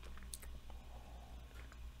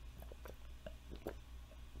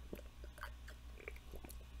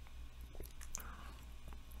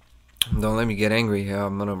 Don't let me get angry here.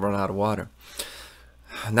 I'm gonna run out of water.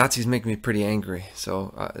 Nazis make me pretty angry,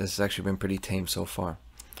 so this has actually been pretty tame so far.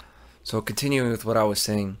 So continuing with what I was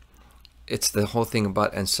saying, it's the whole thing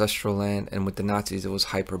about ancestral land, and with the Nazis it was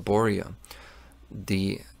Hyperborea.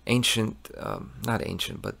 The ancient, not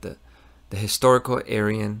ancient, but the historical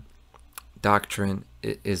Aryan doctrine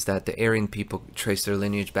is that the Aryan people trace their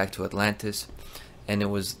lineage back to Atlantis, and it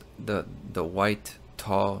was the white,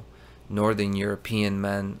 tall, northern European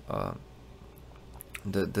men,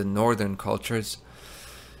 the northern cultures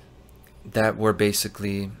that were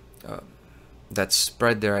basically that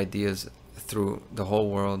spread their ideas through the whole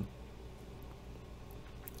world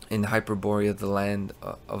in Hyperborea, the land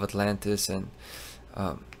of Atlantis, and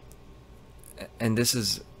this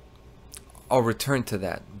is, I'll return to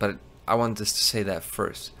that, but I wanted just to say that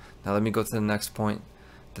first. Now let me go to the next point.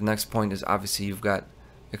 The next point is, obviously you've got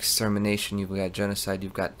extermination, you've got genocide,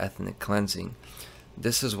 you've got ethnic cleansing.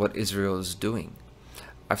 This is what Israel is doing.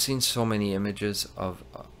 I've seen so many images of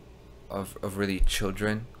really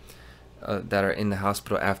children that are in the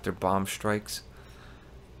hospital after bomb strikes.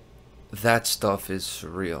 That stuff is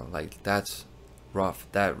surreal. Like, that's rough.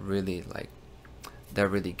 That really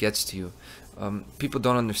gets to you. People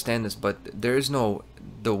don't understand this, but there is no,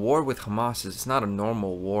 the war with Hamas is, it's not a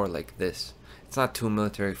normal war like this. It's not two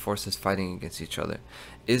military forces fighting against each other.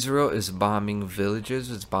 Israel is bombing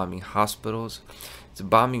villages, it's bombing hospitals, it's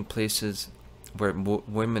bombing places where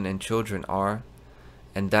women and children are,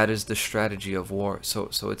 and that is the strategy of war. So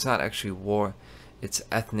it's not actually war, it's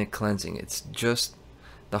ethnic cleansing. It's just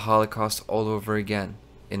the Holocaust all over again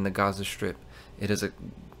in the Gaza Strip. It is a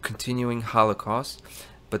continuing Holocaust,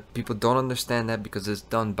 but people don't understand that because it's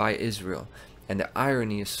done by Israel. And the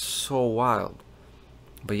irony is so wild.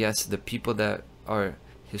 But yes, the people that are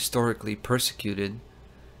historically persecuted,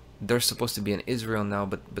 they're supposed to be in Israel now,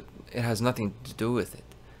 but it has nothing to do with it.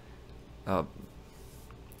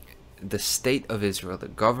 The state of Israel, the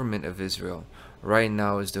government of Israel, right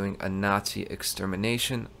now is doing a Nazi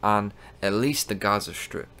extermination on at least the Gaza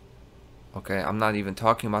Strip. Okay, I'm not even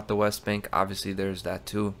talking about the West Bank. Obviously there's that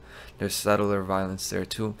too. There's settler violence there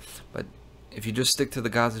too. But if you just stick to the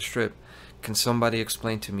Gaza Strip, can somebody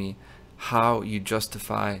explain to me how you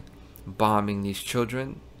justify bombing these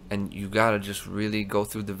children? And you gotta just really go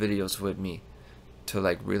through the videos with me to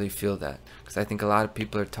like really feel that, because I think a lot of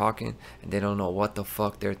people are talking and they don't know what the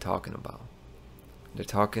fuck they're talking about. They're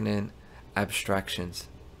talking in abstractions,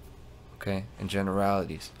 okay, and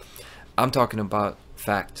generalities. I'm talking about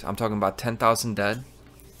facts. I'm talking about 10,000 dead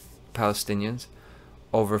Palestinians.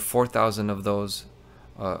 Over 4,000 of those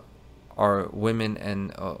are women,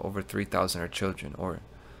 and over 3,000 are children. Or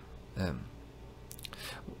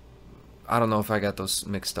I don't know if I got those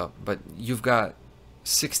mixed up, but you've got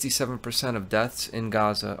 67% of deaths in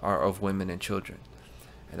Gaza are of women and children,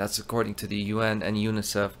 and that's according to the UN and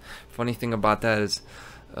UNICEF. Funny thing about that is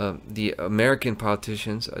the American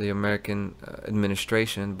politicians, the American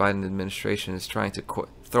administration, Biden administration, is trying to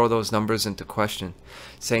throw those numbers into question,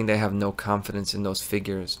 saying they have no confidence in those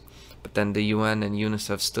figures. But then the UN and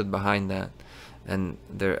UNICEF stood behind that, and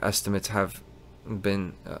their estimates have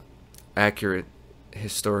been accurate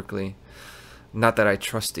historically. Not that I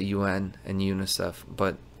trust the UN and UNICEF,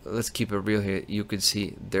 but let's keep it real here. You could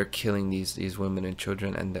see they're killing these women and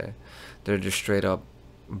children, and they're just straight up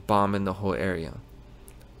bombing the whole area.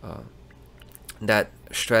 That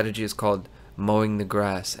strategy is called mowing the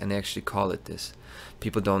grass, and they actually call it this.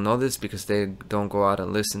 People don't know this because they don't go out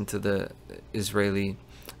and listen to the Israeli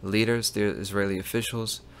leaders, the Israeli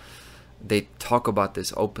officials. They talk about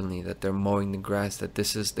this openly, that they're mowing the grass, that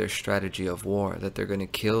this is their strategy of war, that they're going to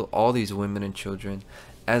kill all these women and children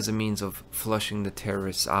as a means of flushing the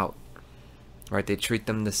terrorists out. Right? They treat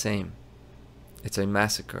them the same. It's a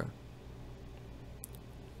massacre.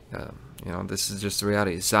 You know, this is just the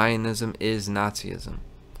reality. Zionism is Nazism.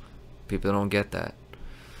 People don't get that.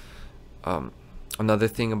 Another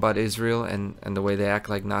thing about Israel and the way they act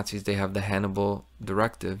like Nazis, they have the Hannibal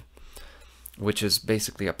Directive, which is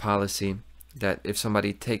basically a policy that if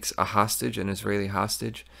somebody takes a hostage, an Israeli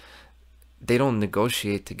hostage, they don't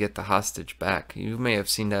negotiate to get the hostage back. You may have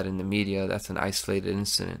seen that in the media. That's an isolated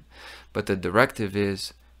incident. But the directive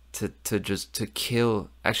is to kill,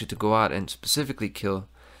 actually to go out and specifically kill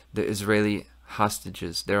the Israeli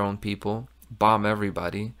hostages, their own people, bomb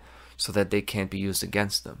everybody so that they can't be used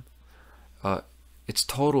against them. It's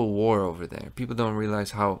total war over there. People don't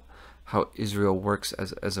realize how Israel works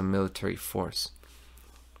as a military force.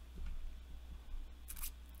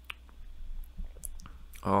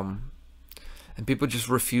 And people just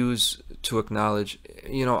refuse to acknowledge,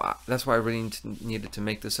 you know, that's why I really needed to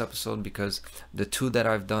make this episode, because the two that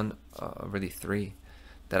I've done, really three,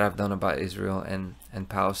 that I've done about Israel and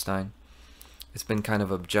Palestine. It's been kind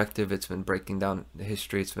of objective. It's been breaking down the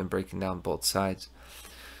history. It's been breaking down both sides.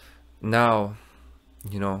 Now,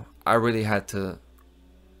 you know, I really had to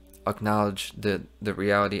acknowledge the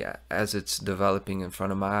reality as it's developing in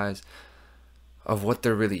front of my eyes of what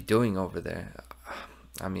they're really doing over there.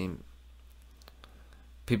 I mean,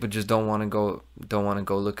 people just don't want to go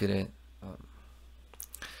look at it.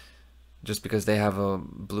 Just because they have a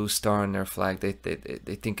blue star on their flag, they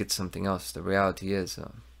think it's something else. The reality is,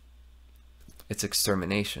 it's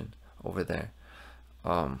extermination over there.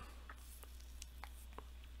 I'll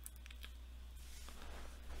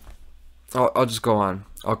just go on.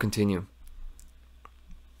 I'll continue.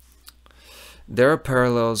 There are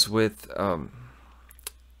parallels with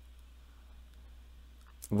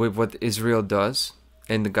what Israel does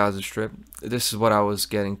in the Gaza Strip. This is what I was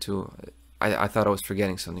getting to. I thought I was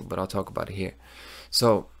forgetting something, but I'll talk about it here.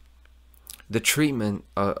 So, the treatment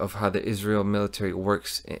of how the Israel military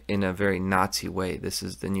works in a very Nazi way. This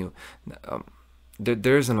is the new.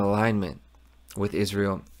 There's an alignment with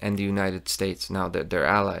Israel and the United States now that they're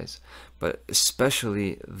allies, but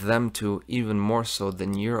especially them two, even more so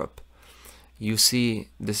than Europe. You see,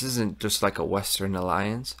 this isn't just like a Western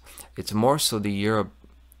alliance. It's more so the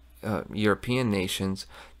European nations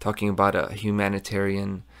talking about a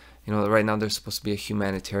humanitarian. You know, right now there's supposed to be a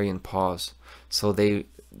humanitarian pause. So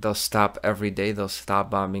they'll stop every day. They'll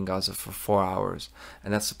stop bombing Gaza for 4 hours.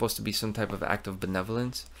 And that's supposed to be some type of act of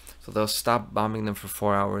benevolence. So they'll stop bombing them for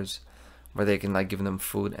 4 hours where they can like give them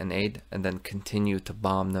food and aid and then continue to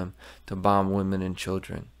bomb them, to bomb women and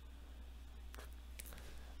children.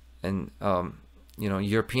 And, you know,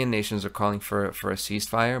 European nations are calling for a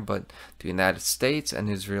ceasefire, but the United States and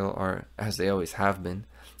Israel are, as they always have been,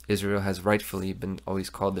 Israel has rightfully been always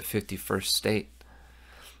called the 51st state.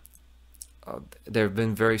 They've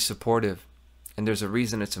been very supportive, and there's a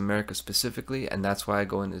reason it's America specifically, and that's why I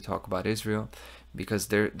go in to talk about Israel, because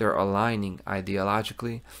they're aligning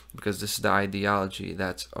ideologically, because this is the ideology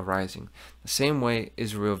that's arising. The same way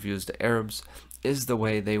Israel views the Arabs is the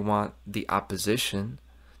way they want the opposition,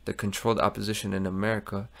 the controlled opposition in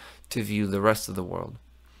America, to view the rest of the world,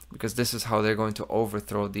 because this is how they're going to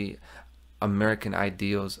overthrow the American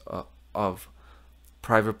ideals of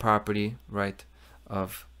private property, right,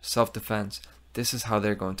 of self-defense. This is how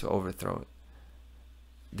they're going to overthrow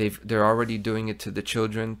it. They're already doing it to the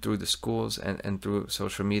children through the schools and through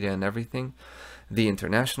social media and everything, the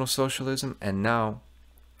international socialism, and now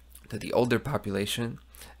to the older population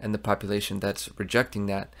and the population that's rejecting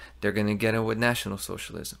that, they're going to get in with national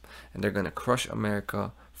socialism, and they're going to crush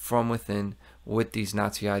America from within with these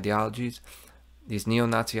Nazi ideologies, these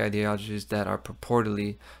neo-Nazi ideologies that are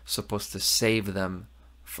purportedly supposed to save them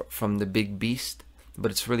from the big beast, but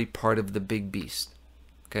it's really part of the big beast.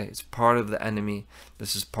 Okay, it's part of the enemy.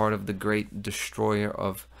 This is part of the great destroyer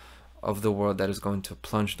of the world that is going to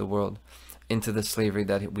plunge the world into the slavery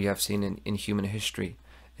that we have seen in human history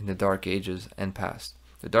in the Dark Ages and past.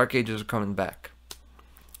 The Dark Ages are coming back.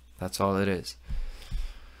 That's all it is.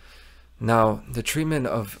 Now, the treatment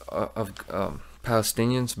of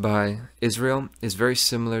Palestinians by Israel is very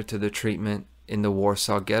similar to the treatment in the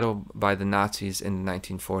Warsaw Ghetto by the Nazis in the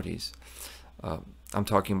 1940s. I'm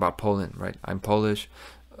talking about Poland, right? I'm Polish,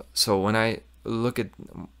 so when I look at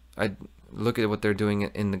what they're doing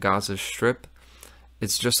in the Gaza Strip,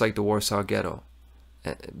 it's just like the Warsaw Ghetto,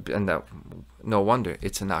 and that, no wonder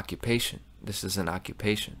it's an occupation. This is an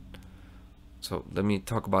occupation. So let me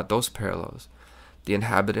talk about those parallels. The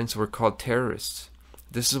inhabitants were called terrorists.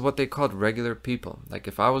 This is what they called regular people. Like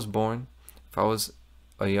if I was born, if I was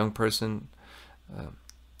a young person,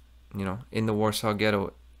 you know, in the Warsaw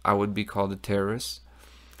Ghetto, I would be called a terrorist.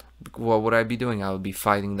 What would I be doing? I would be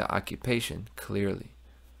fighting the occupation, clearly,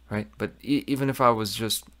 right? But even if I was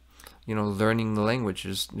just, you know, learning the language,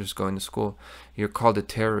 just going to school, you're called a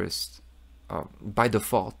terrorist by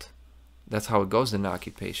default. That's how it goes in the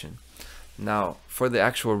occupation. Now, for the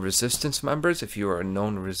actual resistance members, if you are a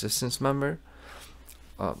known resistance member,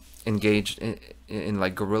 engaged in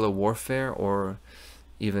like guerrilla warfare or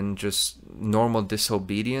even just normal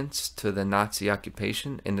disobedience to the Nazi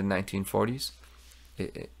occupation in the 1940s,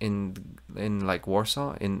 in like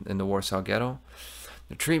Warsaw, in the Warsaw Ghetto,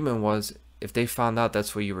 the treatment was, if they found out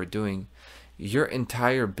that's what you were doing, your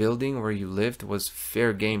entire building where you lived was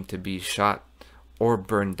fair game to be shot or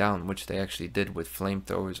burned down, which they actually did with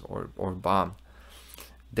flamethrowers or bomb.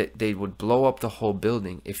 They would blow up the whole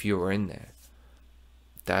building if you were in there.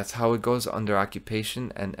 That's how it goes under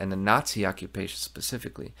occupation, and a Nazi occupation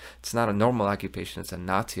specifically. It's not a normal occupation, it's a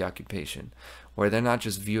Nazi occupation, where they're not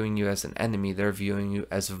just viewing you as an enemy, they're viewing you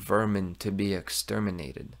as vermin to be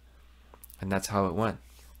exterminated. And that's how it went.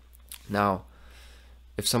 Now,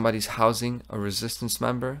 if somebody's housing a resistance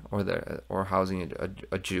member, or housing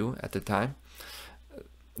a Jew at the time,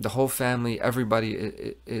 the whole family,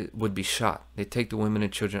 everybody, it would be shot. They take the women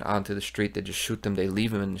and children out into the street. They just shoot them. They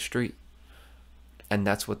leave them in the street. And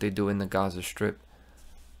that's what they do in the Gaza Strip,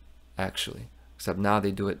 actually. Except now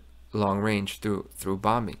they do it long range through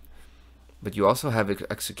bombing. But you also have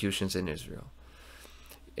executions in Israel.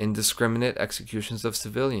 Indiscriminate executions of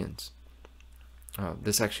civilians.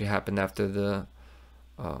 This actually happened after the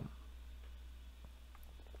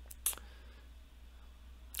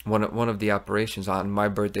one of the operations on my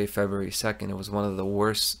birthday, February 2nd. It was one of the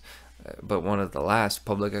worst, but one of the last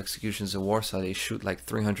public executions in Warsaw. They shoot like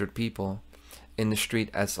 300 people in the street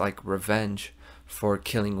as like revenge for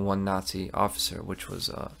killing one Nazi officer, which was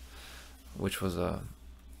a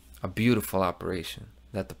beautiful operation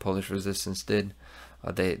that the Polish resistance did.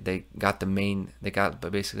 They got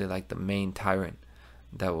basically like the main tyrant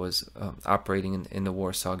that was operating in the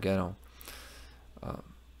Warsaw Ghetto.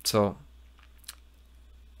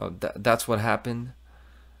 That's what happened.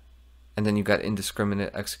 And then you got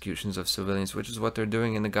indiscriminate executions of civilians, which is what they're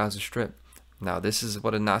doing in the Gaza Strip. Now, this is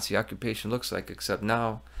what a Nazi occupation looks like, except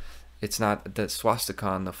now it's not the swastika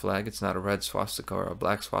on the flag. It's not a red swastika or a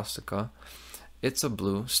black swastika. It's a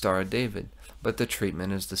blue Star of David, but the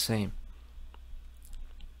treatment is the same.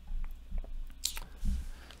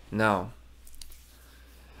 Now,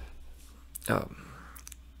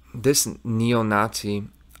 this neo-Nazi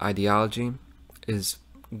ideology is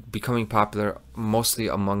becoming popular mostly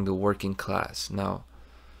among the working class. Now,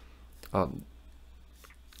 a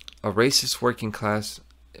racist working class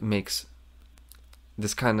makes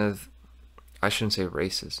this kind of, I shouldn't say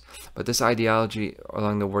racist, but this ideology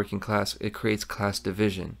along the working class, it creates class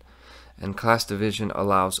division. And class division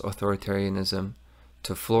allows authoritarianism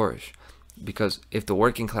to flourish. Because if the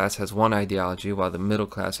working class has one ideology while the middle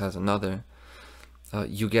class has another,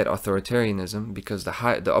 you get authoritarianism, because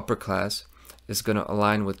the upper class is going to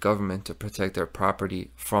align with government to protect their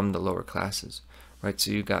property from the lower classes, right?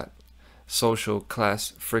 So you got social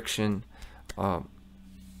class friction, and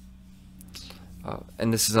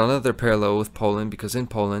this is another parallel with Poland, because in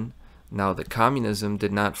Poland now the communism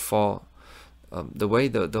did not fall. The way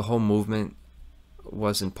the whole movement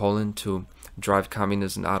was in Poland to drive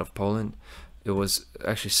communism out of Poland, it was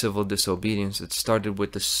actually civil disobedience. It started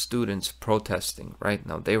with the students protesting, right?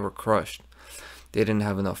 Now they were crushed. They didn't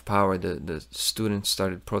have enough power. The students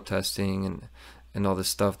started protesting and all this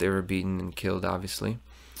stuff. They were beaten and killed, obviously.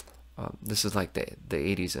 This is like the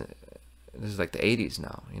 80s. This is like the 80s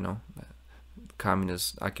now, you know,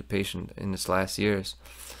 communist occupation in its last years.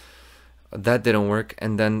 That didn't work.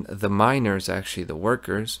 And then the miners, actually the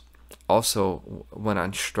workers, also went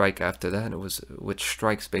on strike after that. It was with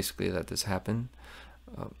strikes basically that this happened.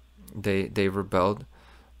 They rebelled,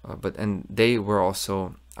 and they were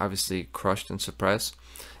also obviously crushed and suppressed.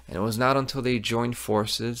 And it was not until they joined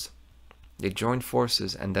forces,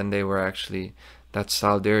 and then they were actually, that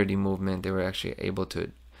solidarity movement, they were actually able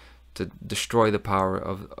to destroy the power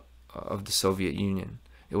of the Soviet Union.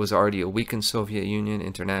 It was already a weakened Soviet Union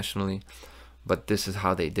internationally, but this is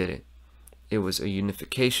how they did it. It was a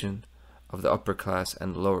unification of the upper class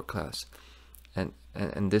and the lower class, and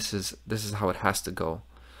this is how it has to go.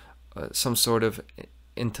 Some sort of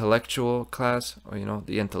intellectual class, or you know,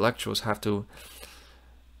 the intellectuals have to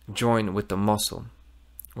join with the muscle,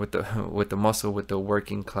 with the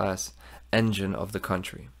working class engine of the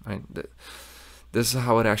country, right? This is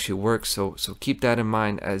how it actually works. So keep that in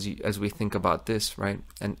mind as we think about this, right?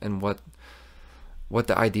 And what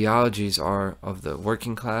the ideologies are of the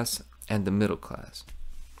working class and the middle class.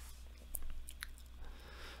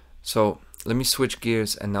 So let me switch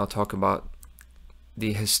gears and now talk about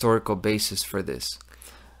the historical basis for this,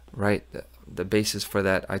 right? The basis for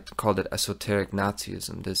that, I called it esoteric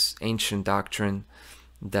Nazism, this ancient doctrine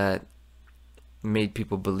that made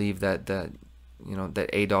people believe that you know, that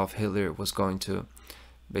Adolf Hitler was going to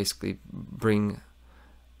basically bring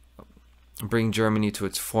Germany to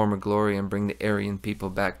its former glory and bring the Aryan people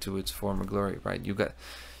back to its former glory, right? You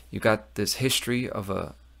got this history of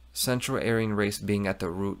a Central Aryan race being at the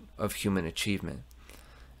root of human achievement,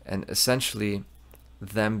 and essentially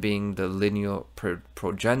them being the lineal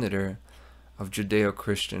progenitor of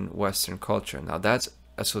Judeo-Christian Western culture. Now that's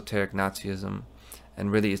esoteric Nazism,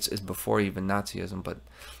 and really it's before even Nazism, but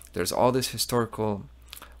there's all this historical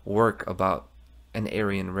work about an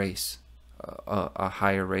Aryan race, a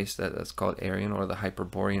higher race that's called Aryan, or the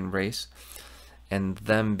Hyperborean race, and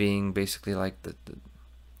them being basically like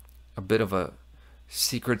a bit of a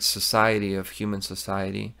secret society of human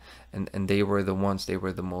society, and they were the ones, they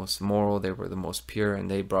were the most moral, they were the most pure, and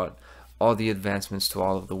they brought all the advancements to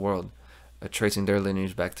all of the world, tracing their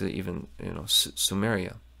lineage back to even,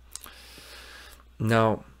 Sumeria.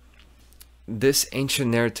 Now, this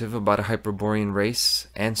ancient narrative about a Hyperborean race,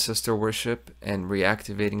 ancestor worship, and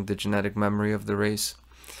reactivating the genetic memory of the race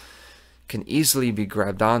can easily be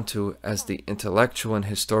grabbed onto as the intellectual and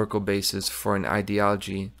historical basis for an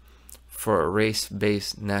ideology for a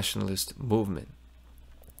race-based nationalist movement.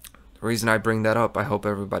 The reason I bring that up, I hope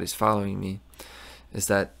everybody's following me, is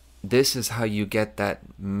that this is how you get that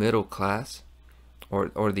middle class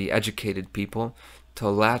or the educated people to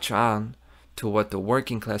latch on to what the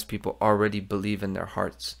working class people already believe in their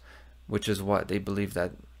hearts, which is what they believe,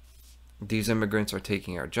 that these immigrants are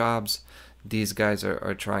taking our jobs, these guys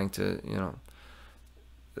are trying to,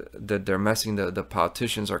 that they're messing, the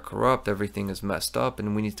politicians are corrupt, everything is messed up,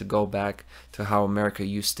 and we need to go back to how America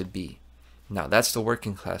used to be. Now, that's the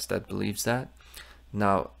working class that believes that.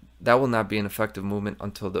 Now, that will not be an effective movement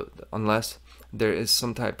unless there is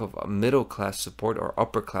some type of a middle class support or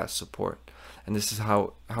upper class support. And this is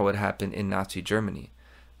how it happened in Nazi Germany.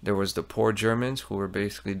 There was the poor Germans who were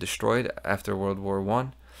basically destroyed after World War I.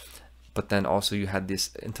 But then also you had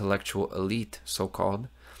this intellectual elite, so-called,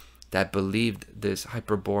 that believed this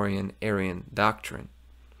Hyperborean Aryan doctrine.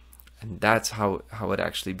 And that's how it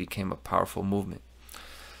actually became a powerful movement.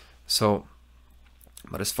 So,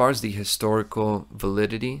 but as far as the historical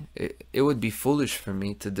validity, it would be foolish for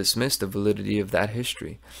me to dismiss the validity of that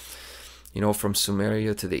history. From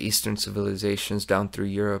Sumeria to the Eastern civilizations down through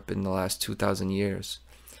Europe in the last 2,000 years.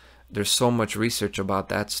 There's so much research about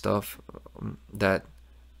that stuff that,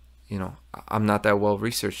 I'm not that well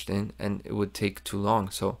researched in, and it would take too long.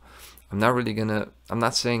 So I'm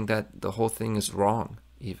not saying that the whole thing is wrong,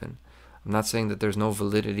 even. I'm not saying that there's no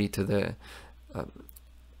validity to the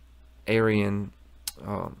Aryan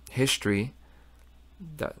history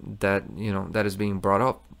that is being brought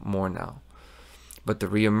up more now. But the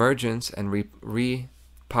reemergence and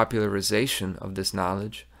repopularization of this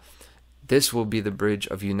knowledge, this will be the bridge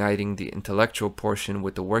of uniting the intellectual portion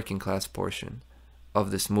with the working class portion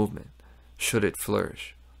of this movement, should it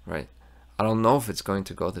flourish, right? I don't know if it's going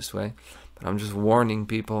to go this way, but I'm just warning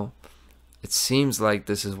people. It seems like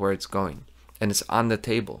this is where it's going, and it's on the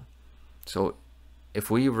table. So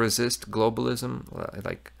if we resist globalism,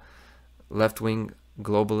 like left-wing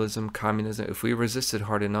globalism, communism, if we resist it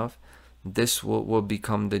hard enough, this will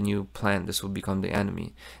become the new plan. This will become the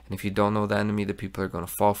enemy. And if you don't know the enemy, the people are going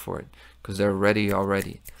to fall for it because they're ready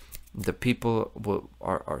already. The people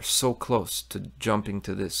are so close to jumping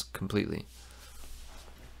to this completely.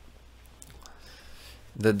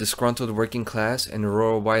 The disgruntled working class in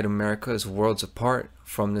rural white America is worlds apart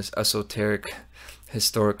from this esoteric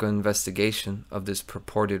historical investigation of this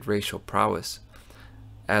purported racial prowess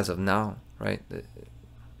as of now, right?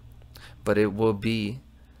 But it will be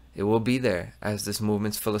there as this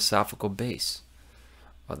movement's philosophical base.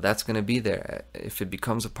 That's going to be there. If it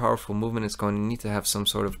becomes a powerful movement, it's going to need to have some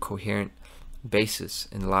sort of coherent basis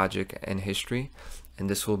in logic and history, and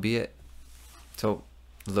this will be it. So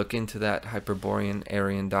look into that Hyperborean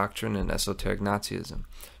Aryan doctrine and esoteric Nazism,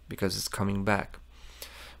 because it's coming back.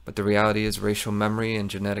 But the reality is racial memory and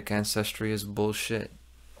genetic ancestry is bullshit.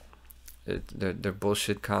 They're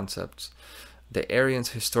bullshit concepts. The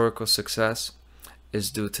Aryans' historical success is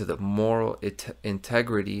due to the moral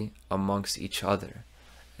integrity amongst each other.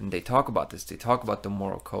 And they talk about this. They talk about the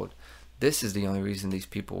moral code. This is the only reason these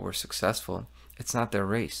people were successful. It's not their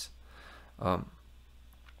race. So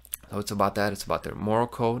it's about that. It's about their moral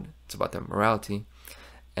code. It's about their morality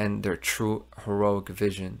and their true heroic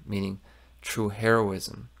vision, meaning true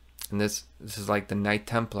heroism. And this is like the Knight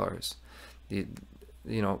Templars.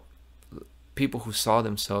 People who saw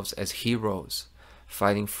themselves as heroes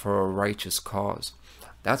fighting for a righteous cause.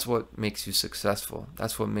 That's what makes you successful.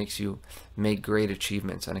 That's what makes you make great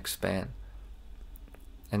achievements and expand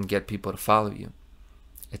and get people to follow you.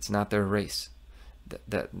 It's not their race.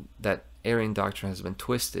 That Aryan doctrine has been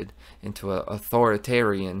twisted into an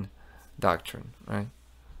authoritarian doctrine, right?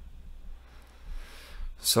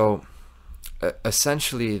 So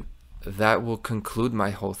essentially that will conclude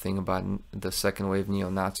my whole thing about the second wave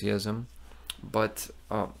neo-Nazism. But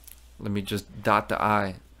let me just dot the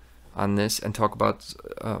I on this and talk about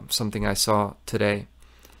something I saw today,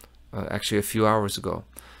 actually a few hours ago.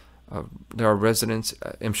 There are residents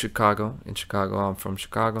in Chicago. I'm from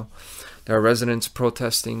Chicago. There are residents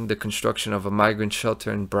protesting the construction of a migrant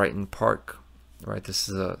shelter in Brighton Park. Right, this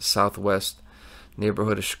is a southwest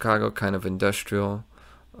neighborhood of Chicago, kind of industrial,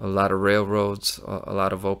 a lot of railroads, a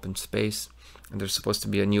lot of open space. And there's supposed to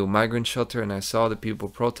be a new migrant shelter, and I saw the people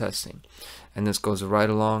protesting. And this goes right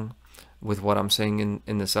along with what I'm saying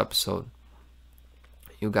in this episode.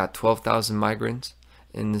 You got 12,000 migrants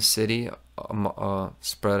in the city,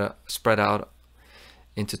 spread out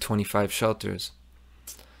into 25 shelters.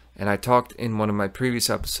 And I talked in one of my previous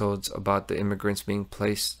episodes about the immigrants being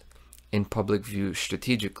placed in public view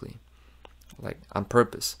strategically, like on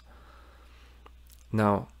purpose.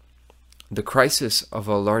 Now, the crisis of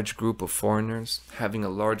a large group of foreigners, having a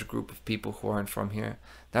large group of people who aren't from here,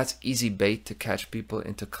 that's easy bait to catch people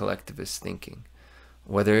into collectivist thinking.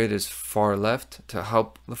 Whether it is far left to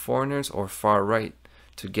help the foreigners or far right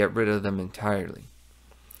to get rid of them entirely.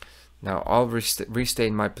 Now, I'll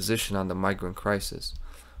restate my position on the migrant crisis.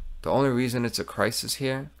 The only reason it's a crisis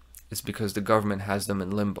here is because the government has them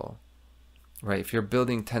in limbo. Right? If you're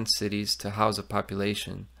building tent cities to house a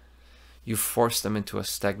population, you force them into a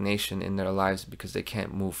stagnation in their lives because they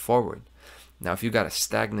can't move forward. Now, if you got a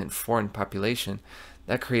stagnant foreign population,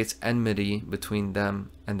 that creates enmity between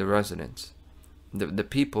them and the residents. The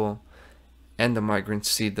people and the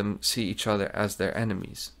migrants see each other as their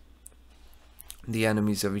enemies, the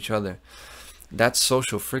enemies of each other. That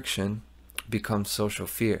social friction becomes social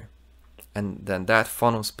fear, and then that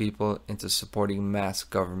funnels people into supporting mass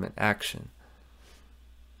government action.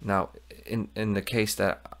 Now, in the case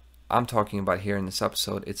that I'm talking about here in this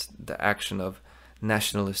episode, it's the action of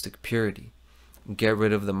nationalistic purity. Get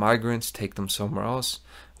rid of the migrants, take them somewhere else.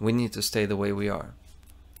 We need to stay the way we are.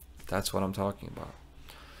 That's what I'm talking about.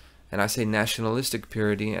 And I say nationalistic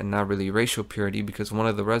purity and not really racial purity because one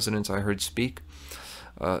of the residents I heard speak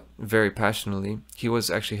very passionately, he was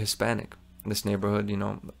actually Hispanic. This neighborhood, you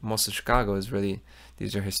know, most of Chicago is really,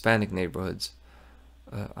 these are Hispanic neighborhoods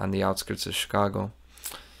on the outskirts of Chicago.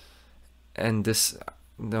 And this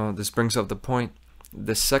brings up the point,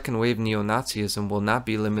 the second wave neo-Nazism will not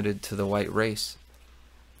be limited to the white race.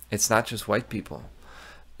 It's not just white people.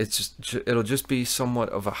 It'll just be somewhat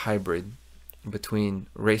of a hybrid between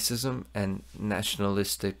racism and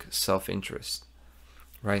nationalistic self-interest,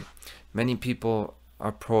 right? Many people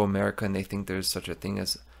are pro-America and they think there's such a thing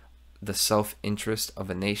as the self-interest of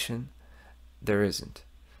a nation. There isn't.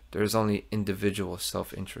 There is only individual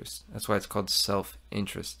self-interest. That's why it's called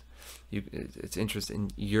self-interest. It's interest in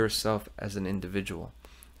yourself as an individual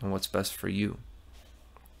and what's best for you.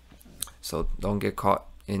 So don't get caught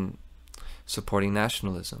in supporting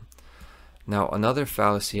nationalism. Now, another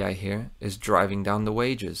fallacy I hear is driving down the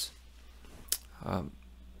wages.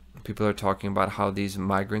 People are talking about how these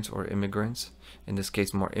migrants or immigrants, in this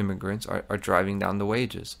case more immigrants, are driving down the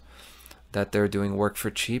wages. That they're doing work for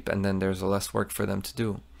cheap and then there's less work for them to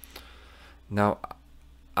do. Now,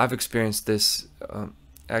 I've experienced this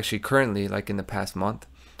actually currently, like in the past month.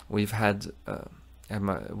 We've had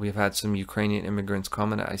some Ukrainian immigrants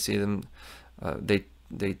come and I see them,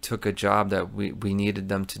 they took a job that we needed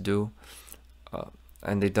them to do.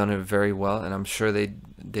 And they've done it very well, and I'm sure they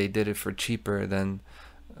did it for cheaper than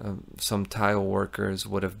some tile workers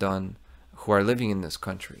would have done who are living in this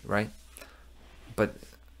country, right? But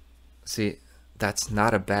see, that's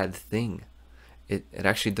not a bad thing. It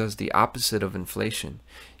actually does the opposite of inflation.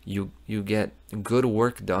 You get good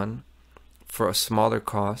work done for a smaller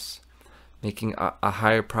cost, making a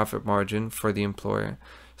higher profit margin for the employer,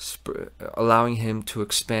 allowing him to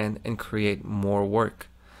expand and create more work.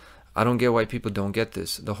 I don't get why people don't get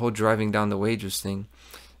this. The whole driving down the wages thing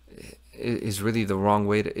is really the wrong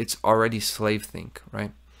way to, it's already slave think,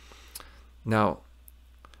 right? Now,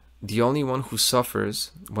 the only one who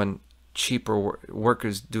suffers when cheaper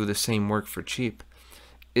workers do the same work for cheap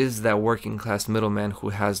is that working class middleman who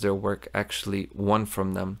has their work actually won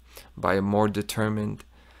from them by a more determined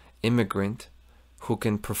immigrant who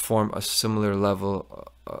can perform a similar level,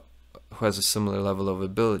 who has a similar level of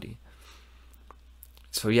ability.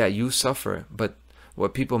 So yeah, you suffer, but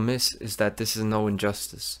what people miss is that this is no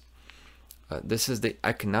injustice. This is the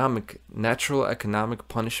natural economic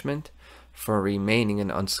punishment for remaining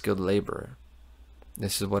an unskilled laborer.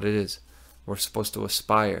 This is what it is. We're supposed to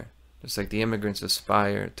aspire. Just like the immigrants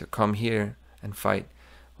aspire to come here and fight.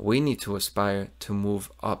 We need to aspire to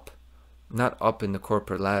move up. Not up in the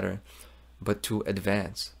corporate ladder, but to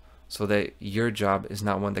advance. So that your job is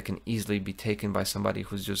not one that can easily be taken by somebody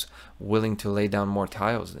who's just willing to lay down more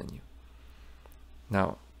tiles than you.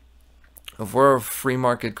 Now, if we're a free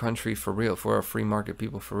market country for real, if we're a free market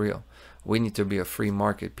people for real, we need to be a free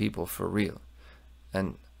market people for real.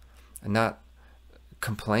 And not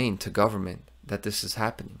complain to government that this is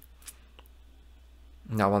happening.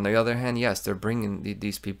 Now, on the other hand, yes, they're bringing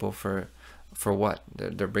these people for what?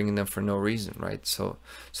 They're bringing them for no reason, right? So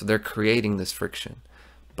they're creating this friction.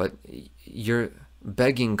 But you're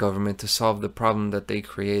begging government to solve the problem that they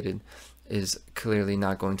created is clearly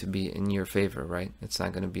not going to be in your favor, right? It's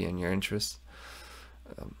not going to be in your interest,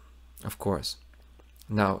 of course.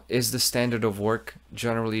 Now, is the standard of work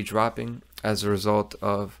generally dropping as a result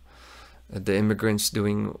of the immigrants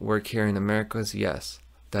doing work here in Americas? Yes,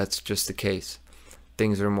 that's just the case.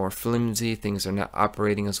 Things are more flimsy, things are not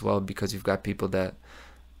operating as well because you've got people that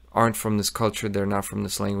aren't from this culture, they're not from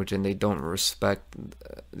this language, and they don't respect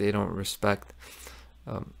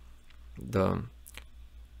the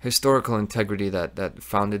historical integrity that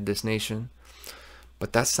founded this nation.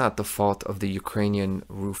 But that's not the fault of the Ukrainian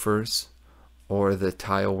roofers or the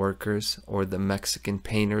tile workers or the Mexican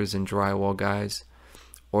painters and drywall guys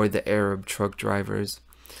or the Arab truck drivers.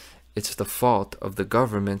 It's the fault of the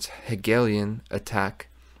government's Hegelian attack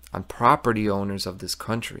on property owners of this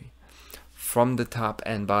country, from the top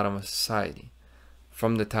and bottom of society.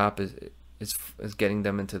 From the top is getting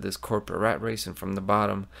them into this corporate rat race, and from the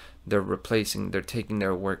bottom they're taking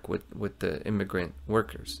their work with the immigrant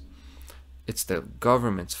workers. It's the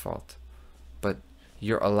government's fault, but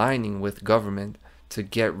you're aligning with government to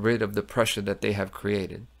get rid of the pressure that they have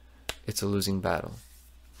created. It's a losing battle.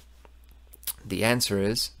 The answer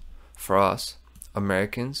is, for us,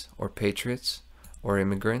 Americans or patriots or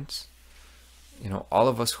immigrants, you know, all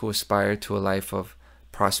of us who aspire to a life of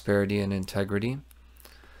prosperity and integrity,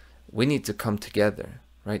 we need to come together,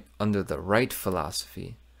 right, under the right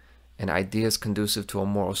philosophy and ideas conducive to a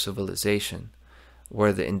moral civilization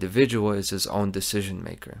where the individual is his own decision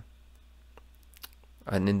maker.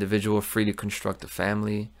 An individual free to construct a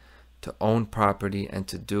family, to own property, and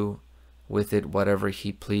to do with it whatever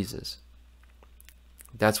he pleases.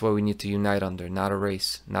 That's what we need to unite under, not a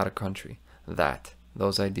race, not a country.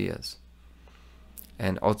 Those ideas.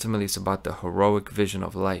 And ultimately it's about the heroic vision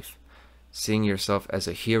of life, seeing yourself as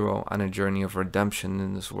a hero on a journey of redemption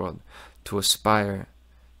in this world, to aspire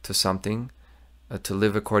to something, to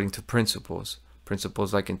live according to principles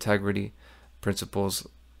like integrity, principles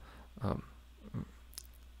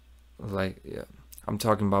I'm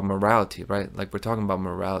talking about morality, right? Like we're talking about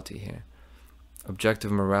morality here.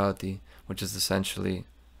 Objective morality, which is essentially,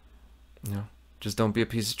 you know, just don't be a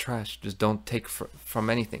piece of trash. Just don't take from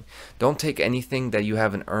anything. Don't take anything that you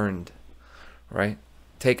haven't earned, right?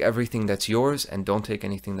 Take everything that's yours and don't take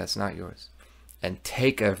anything that's not yours. And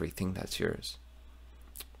take everything that's yours.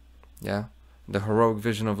 Yeah? The heroic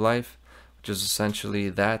vision of life, which is essentially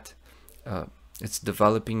that. It's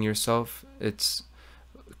developing yourself. It's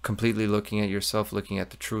completely looking at yourself, looking at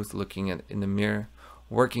the truth, looking at in the mirror,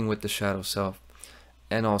 working with the shadow self,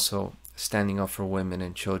 and also standing up for women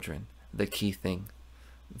and children. The key thing,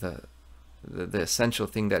 the essential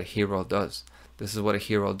thing that a hero does. This is what a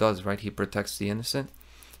hero does, right? He protects the innocent.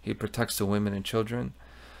 He protects the women and children.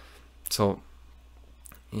 So,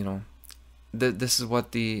 you know, this is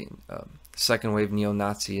what the second wave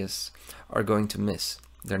neo-Nazis are going to miss.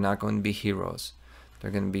 They're not going to be heroes.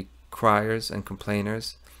 They're going to be criers and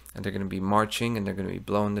complainers, and they're going to be marching, and they're going to be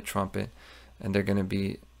blowing the trumpet, and they're going to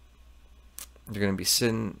be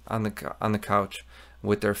sitting on the couch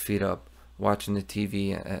with their feet up, watching the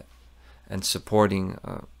TV and supporting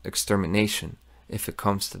extermination if it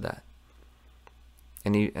comes to that.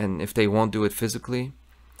 And if they won't do it physically,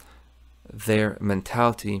 their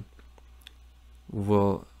mentality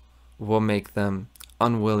will make them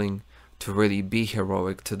unwilling to really be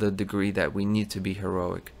heroic to the degree that we need to be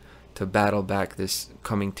heroic to battle back this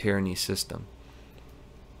coming tyranny system.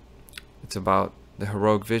 It's about the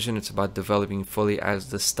heroic vision. It's about developing fully as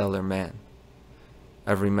the stellar man.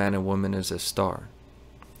 Every man and woman is a star.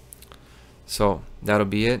 So that'll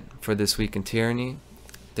be it for this week in tyranny.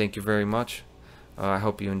 Thank you very much. I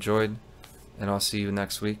hope you enjoyed, and I'll see you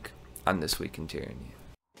next week on This Week in Tyranny.